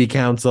deputy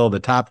counsel, the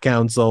top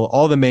counsel,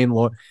 all the main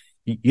law.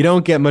 You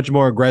don't get much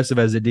more aggressive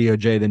as a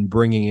DOJ than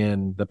bringing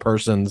in the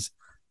person's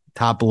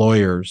top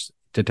lawyers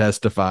to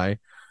testify.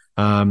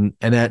 And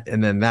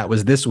then that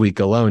was this week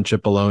alone,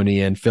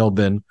 Cipollone and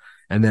Philbin.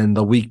 And then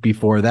the week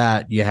before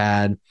that, you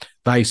had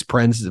Vice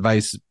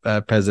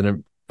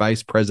President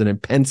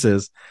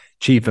Pence's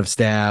chief of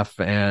staff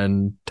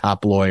and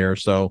top lawyer.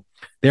 So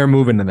they're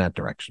moving in that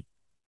direction.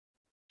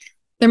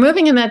 They're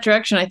moving in that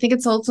direction. I think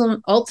it's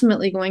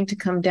ultimately going to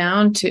come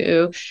down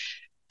to,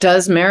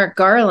 does Merrick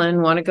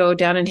Garland want to go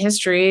down in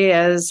history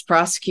as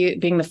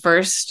being the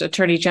first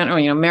attorney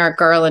general, Merrick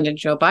Garland and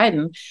Joe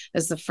Biden,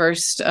 as the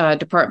first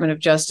Department of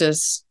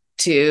Justice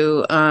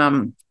to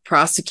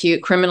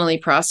criminally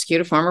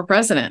prosecute a former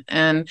president?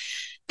 And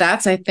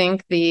that's, I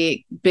think,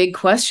 the big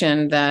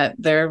question that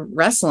they're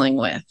wrestling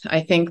with.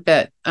 I think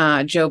that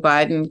Joe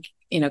Biden,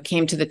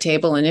 came to the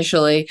table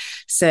initially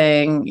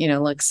saying,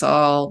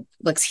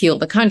 let's heal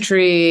the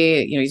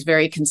country. He's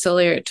very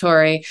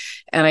conciliatory.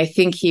 And I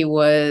think he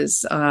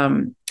was,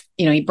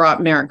 he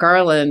brought Merrick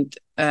Garland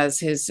as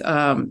his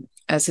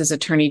as his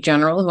attorney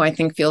general, who I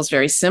think feels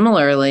very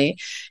similarly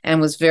and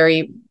was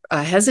very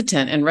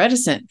hesitant and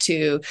reticent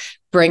to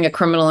bring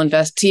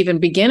to even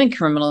begin a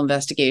criminal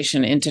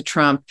investigation into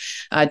Trump,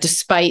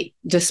 despite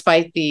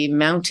the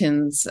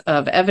mountains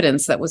of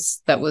evidence that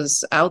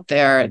was out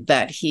there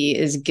that he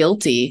is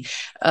guilty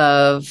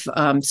of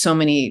so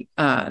many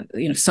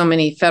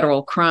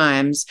federal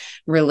crimes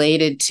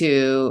related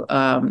to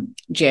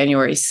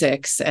January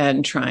 6th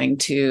and trying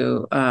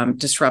to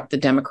disrupt the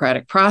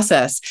democratic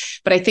process.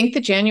 But I think the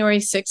January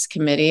 6th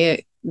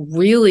committee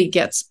really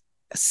gets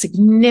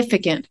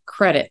significant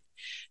credit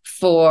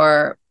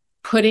for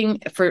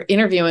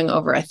interviewing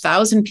over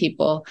 1,000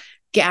 people,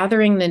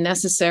 gathering the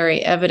necessary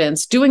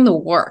evidence, doing the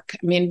work.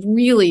 I mean,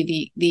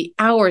 really the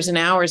hours and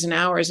hours and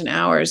hours and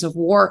hours of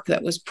work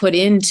that was put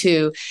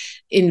into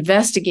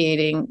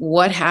investigating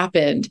what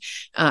happened,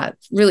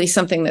 really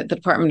something that the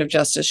Department of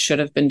Justice should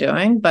have been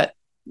doing, but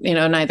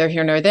neither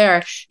here nor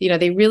there.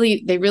 They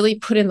really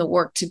put in the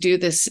work to do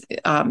this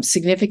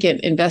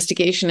significant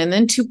investigation, and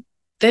then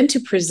to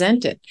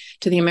present it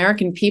to the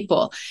American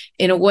people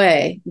in a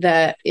way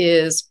that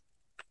is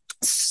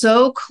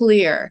so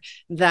clear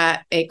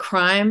that a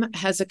crime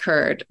has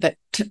occurred, that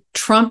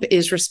Trump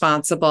is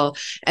responsible,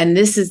 and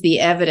this is the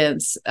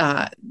evidence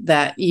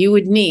that you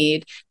would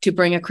need to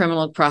bring a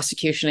criminal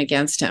prosecution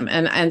against him.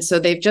 And so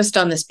they've just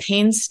done this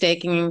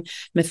painstaking,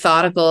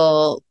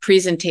 methodical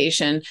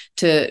presentation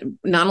to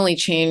not only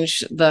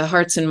change the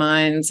hearts and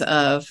minds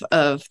of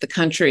the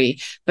country,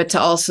 but to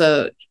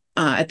also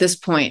at this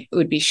point, it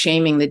would be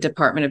shaming the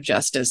Department of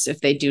Justice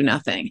if they do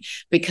nothing,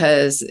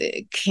 because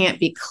it can't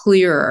be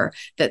clearer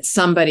that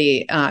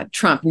somebody,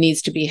 Trump,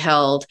 needs to be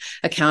held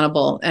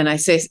accountable. And I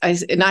say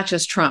not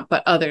just Trump,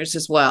 but others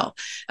as well,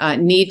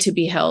 need to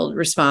be held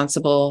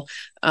responsible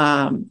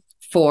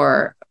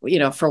for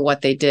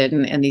what they did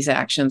and these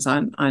actions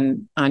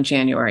on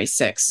January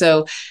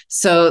 6th.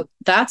 So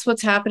that's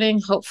what's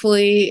happening.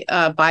 Hopefully,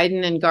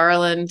 Biden and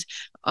Garland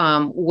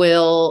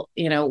will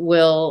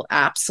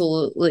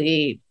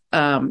absolutely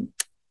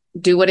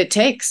do what it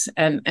takes,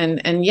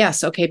 and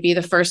yes, okay, be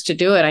the first to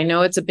do it. I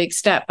know it's a big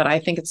step, but I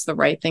think it's the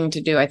right thing to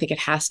do. I think it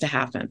has to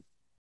happen.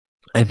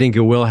 I think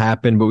it will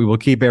happen, but we will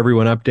keep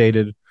everyone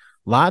updated.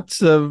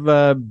 Lots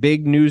of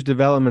big news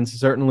developments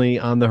certainly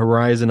on the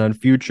horizon on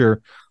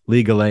future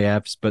Legal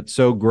AFs, but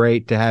so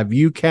great to have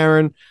you,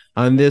 Karen,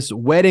 on this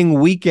wedding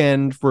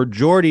weekend for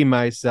Jordy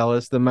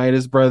Meiselas. The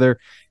Midas brother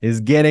is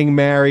getting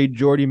married,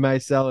 Jordy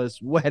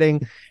Meiselas'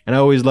 wedding, and I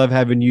always love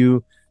having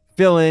you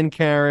fill in,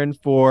 Karen,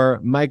 for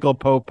Michael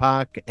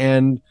Popak,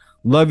 and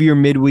love your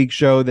midweek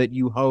show that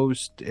you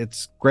host.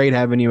 It's great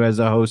having you as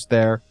a host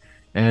there,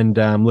 and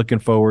I'm looking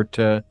forward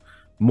to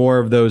more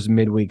of those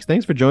midweeks.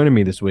 Thanks for joining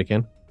me this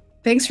weekend.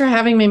 Thanks for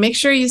having me. Make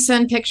sure you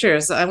send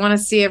pictures. I want to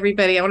see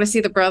everybody. I want to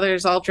see the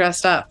brothers all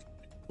dressed up.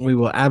 We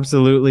will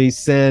absolutely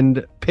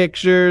send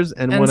pictures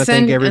and want to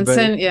thank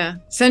everybody.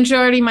 Send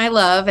Jordy my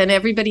love and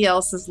everybody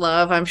else's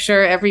love. I'm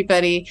sure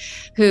everybody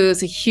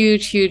who's a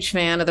huge, huge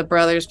fan of the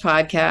Brothers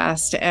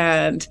podcast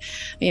and,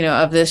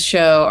 of this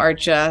show are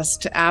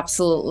just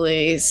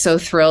absolutely so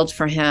thrilled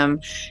for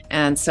him.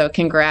 And so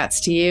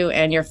congrats to you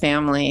and your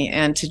family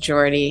and to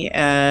Jordy.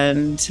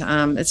 And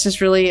it's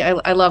just really,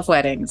 I love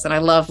weddings and I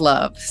love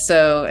love.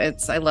 So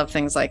I love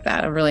things like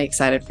that. I'm really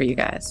excited for you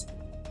guys.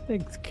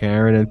 Thanks,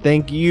 Karen, and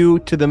thank you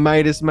to the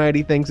Midas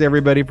Mighty. Thanks,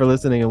 everybody, for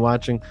listening and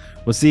watching.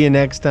 We'll see you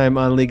next time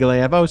on Legal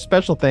AF. Oh,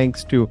 special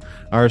thanks to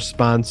our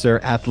sponsor,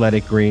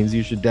 Athletic Greens.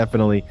 You should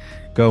definitely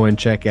go and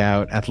check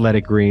out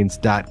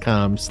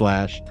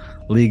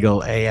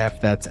athleticgreens.com/legalaf.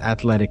 That's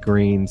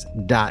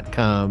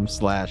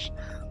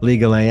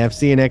athleticgreens.com/legalaf.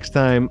 See you next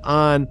time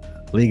on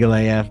Legal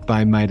AF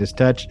by Midas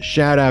Touch.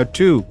 Shout out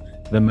to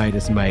the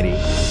Midas Mighty.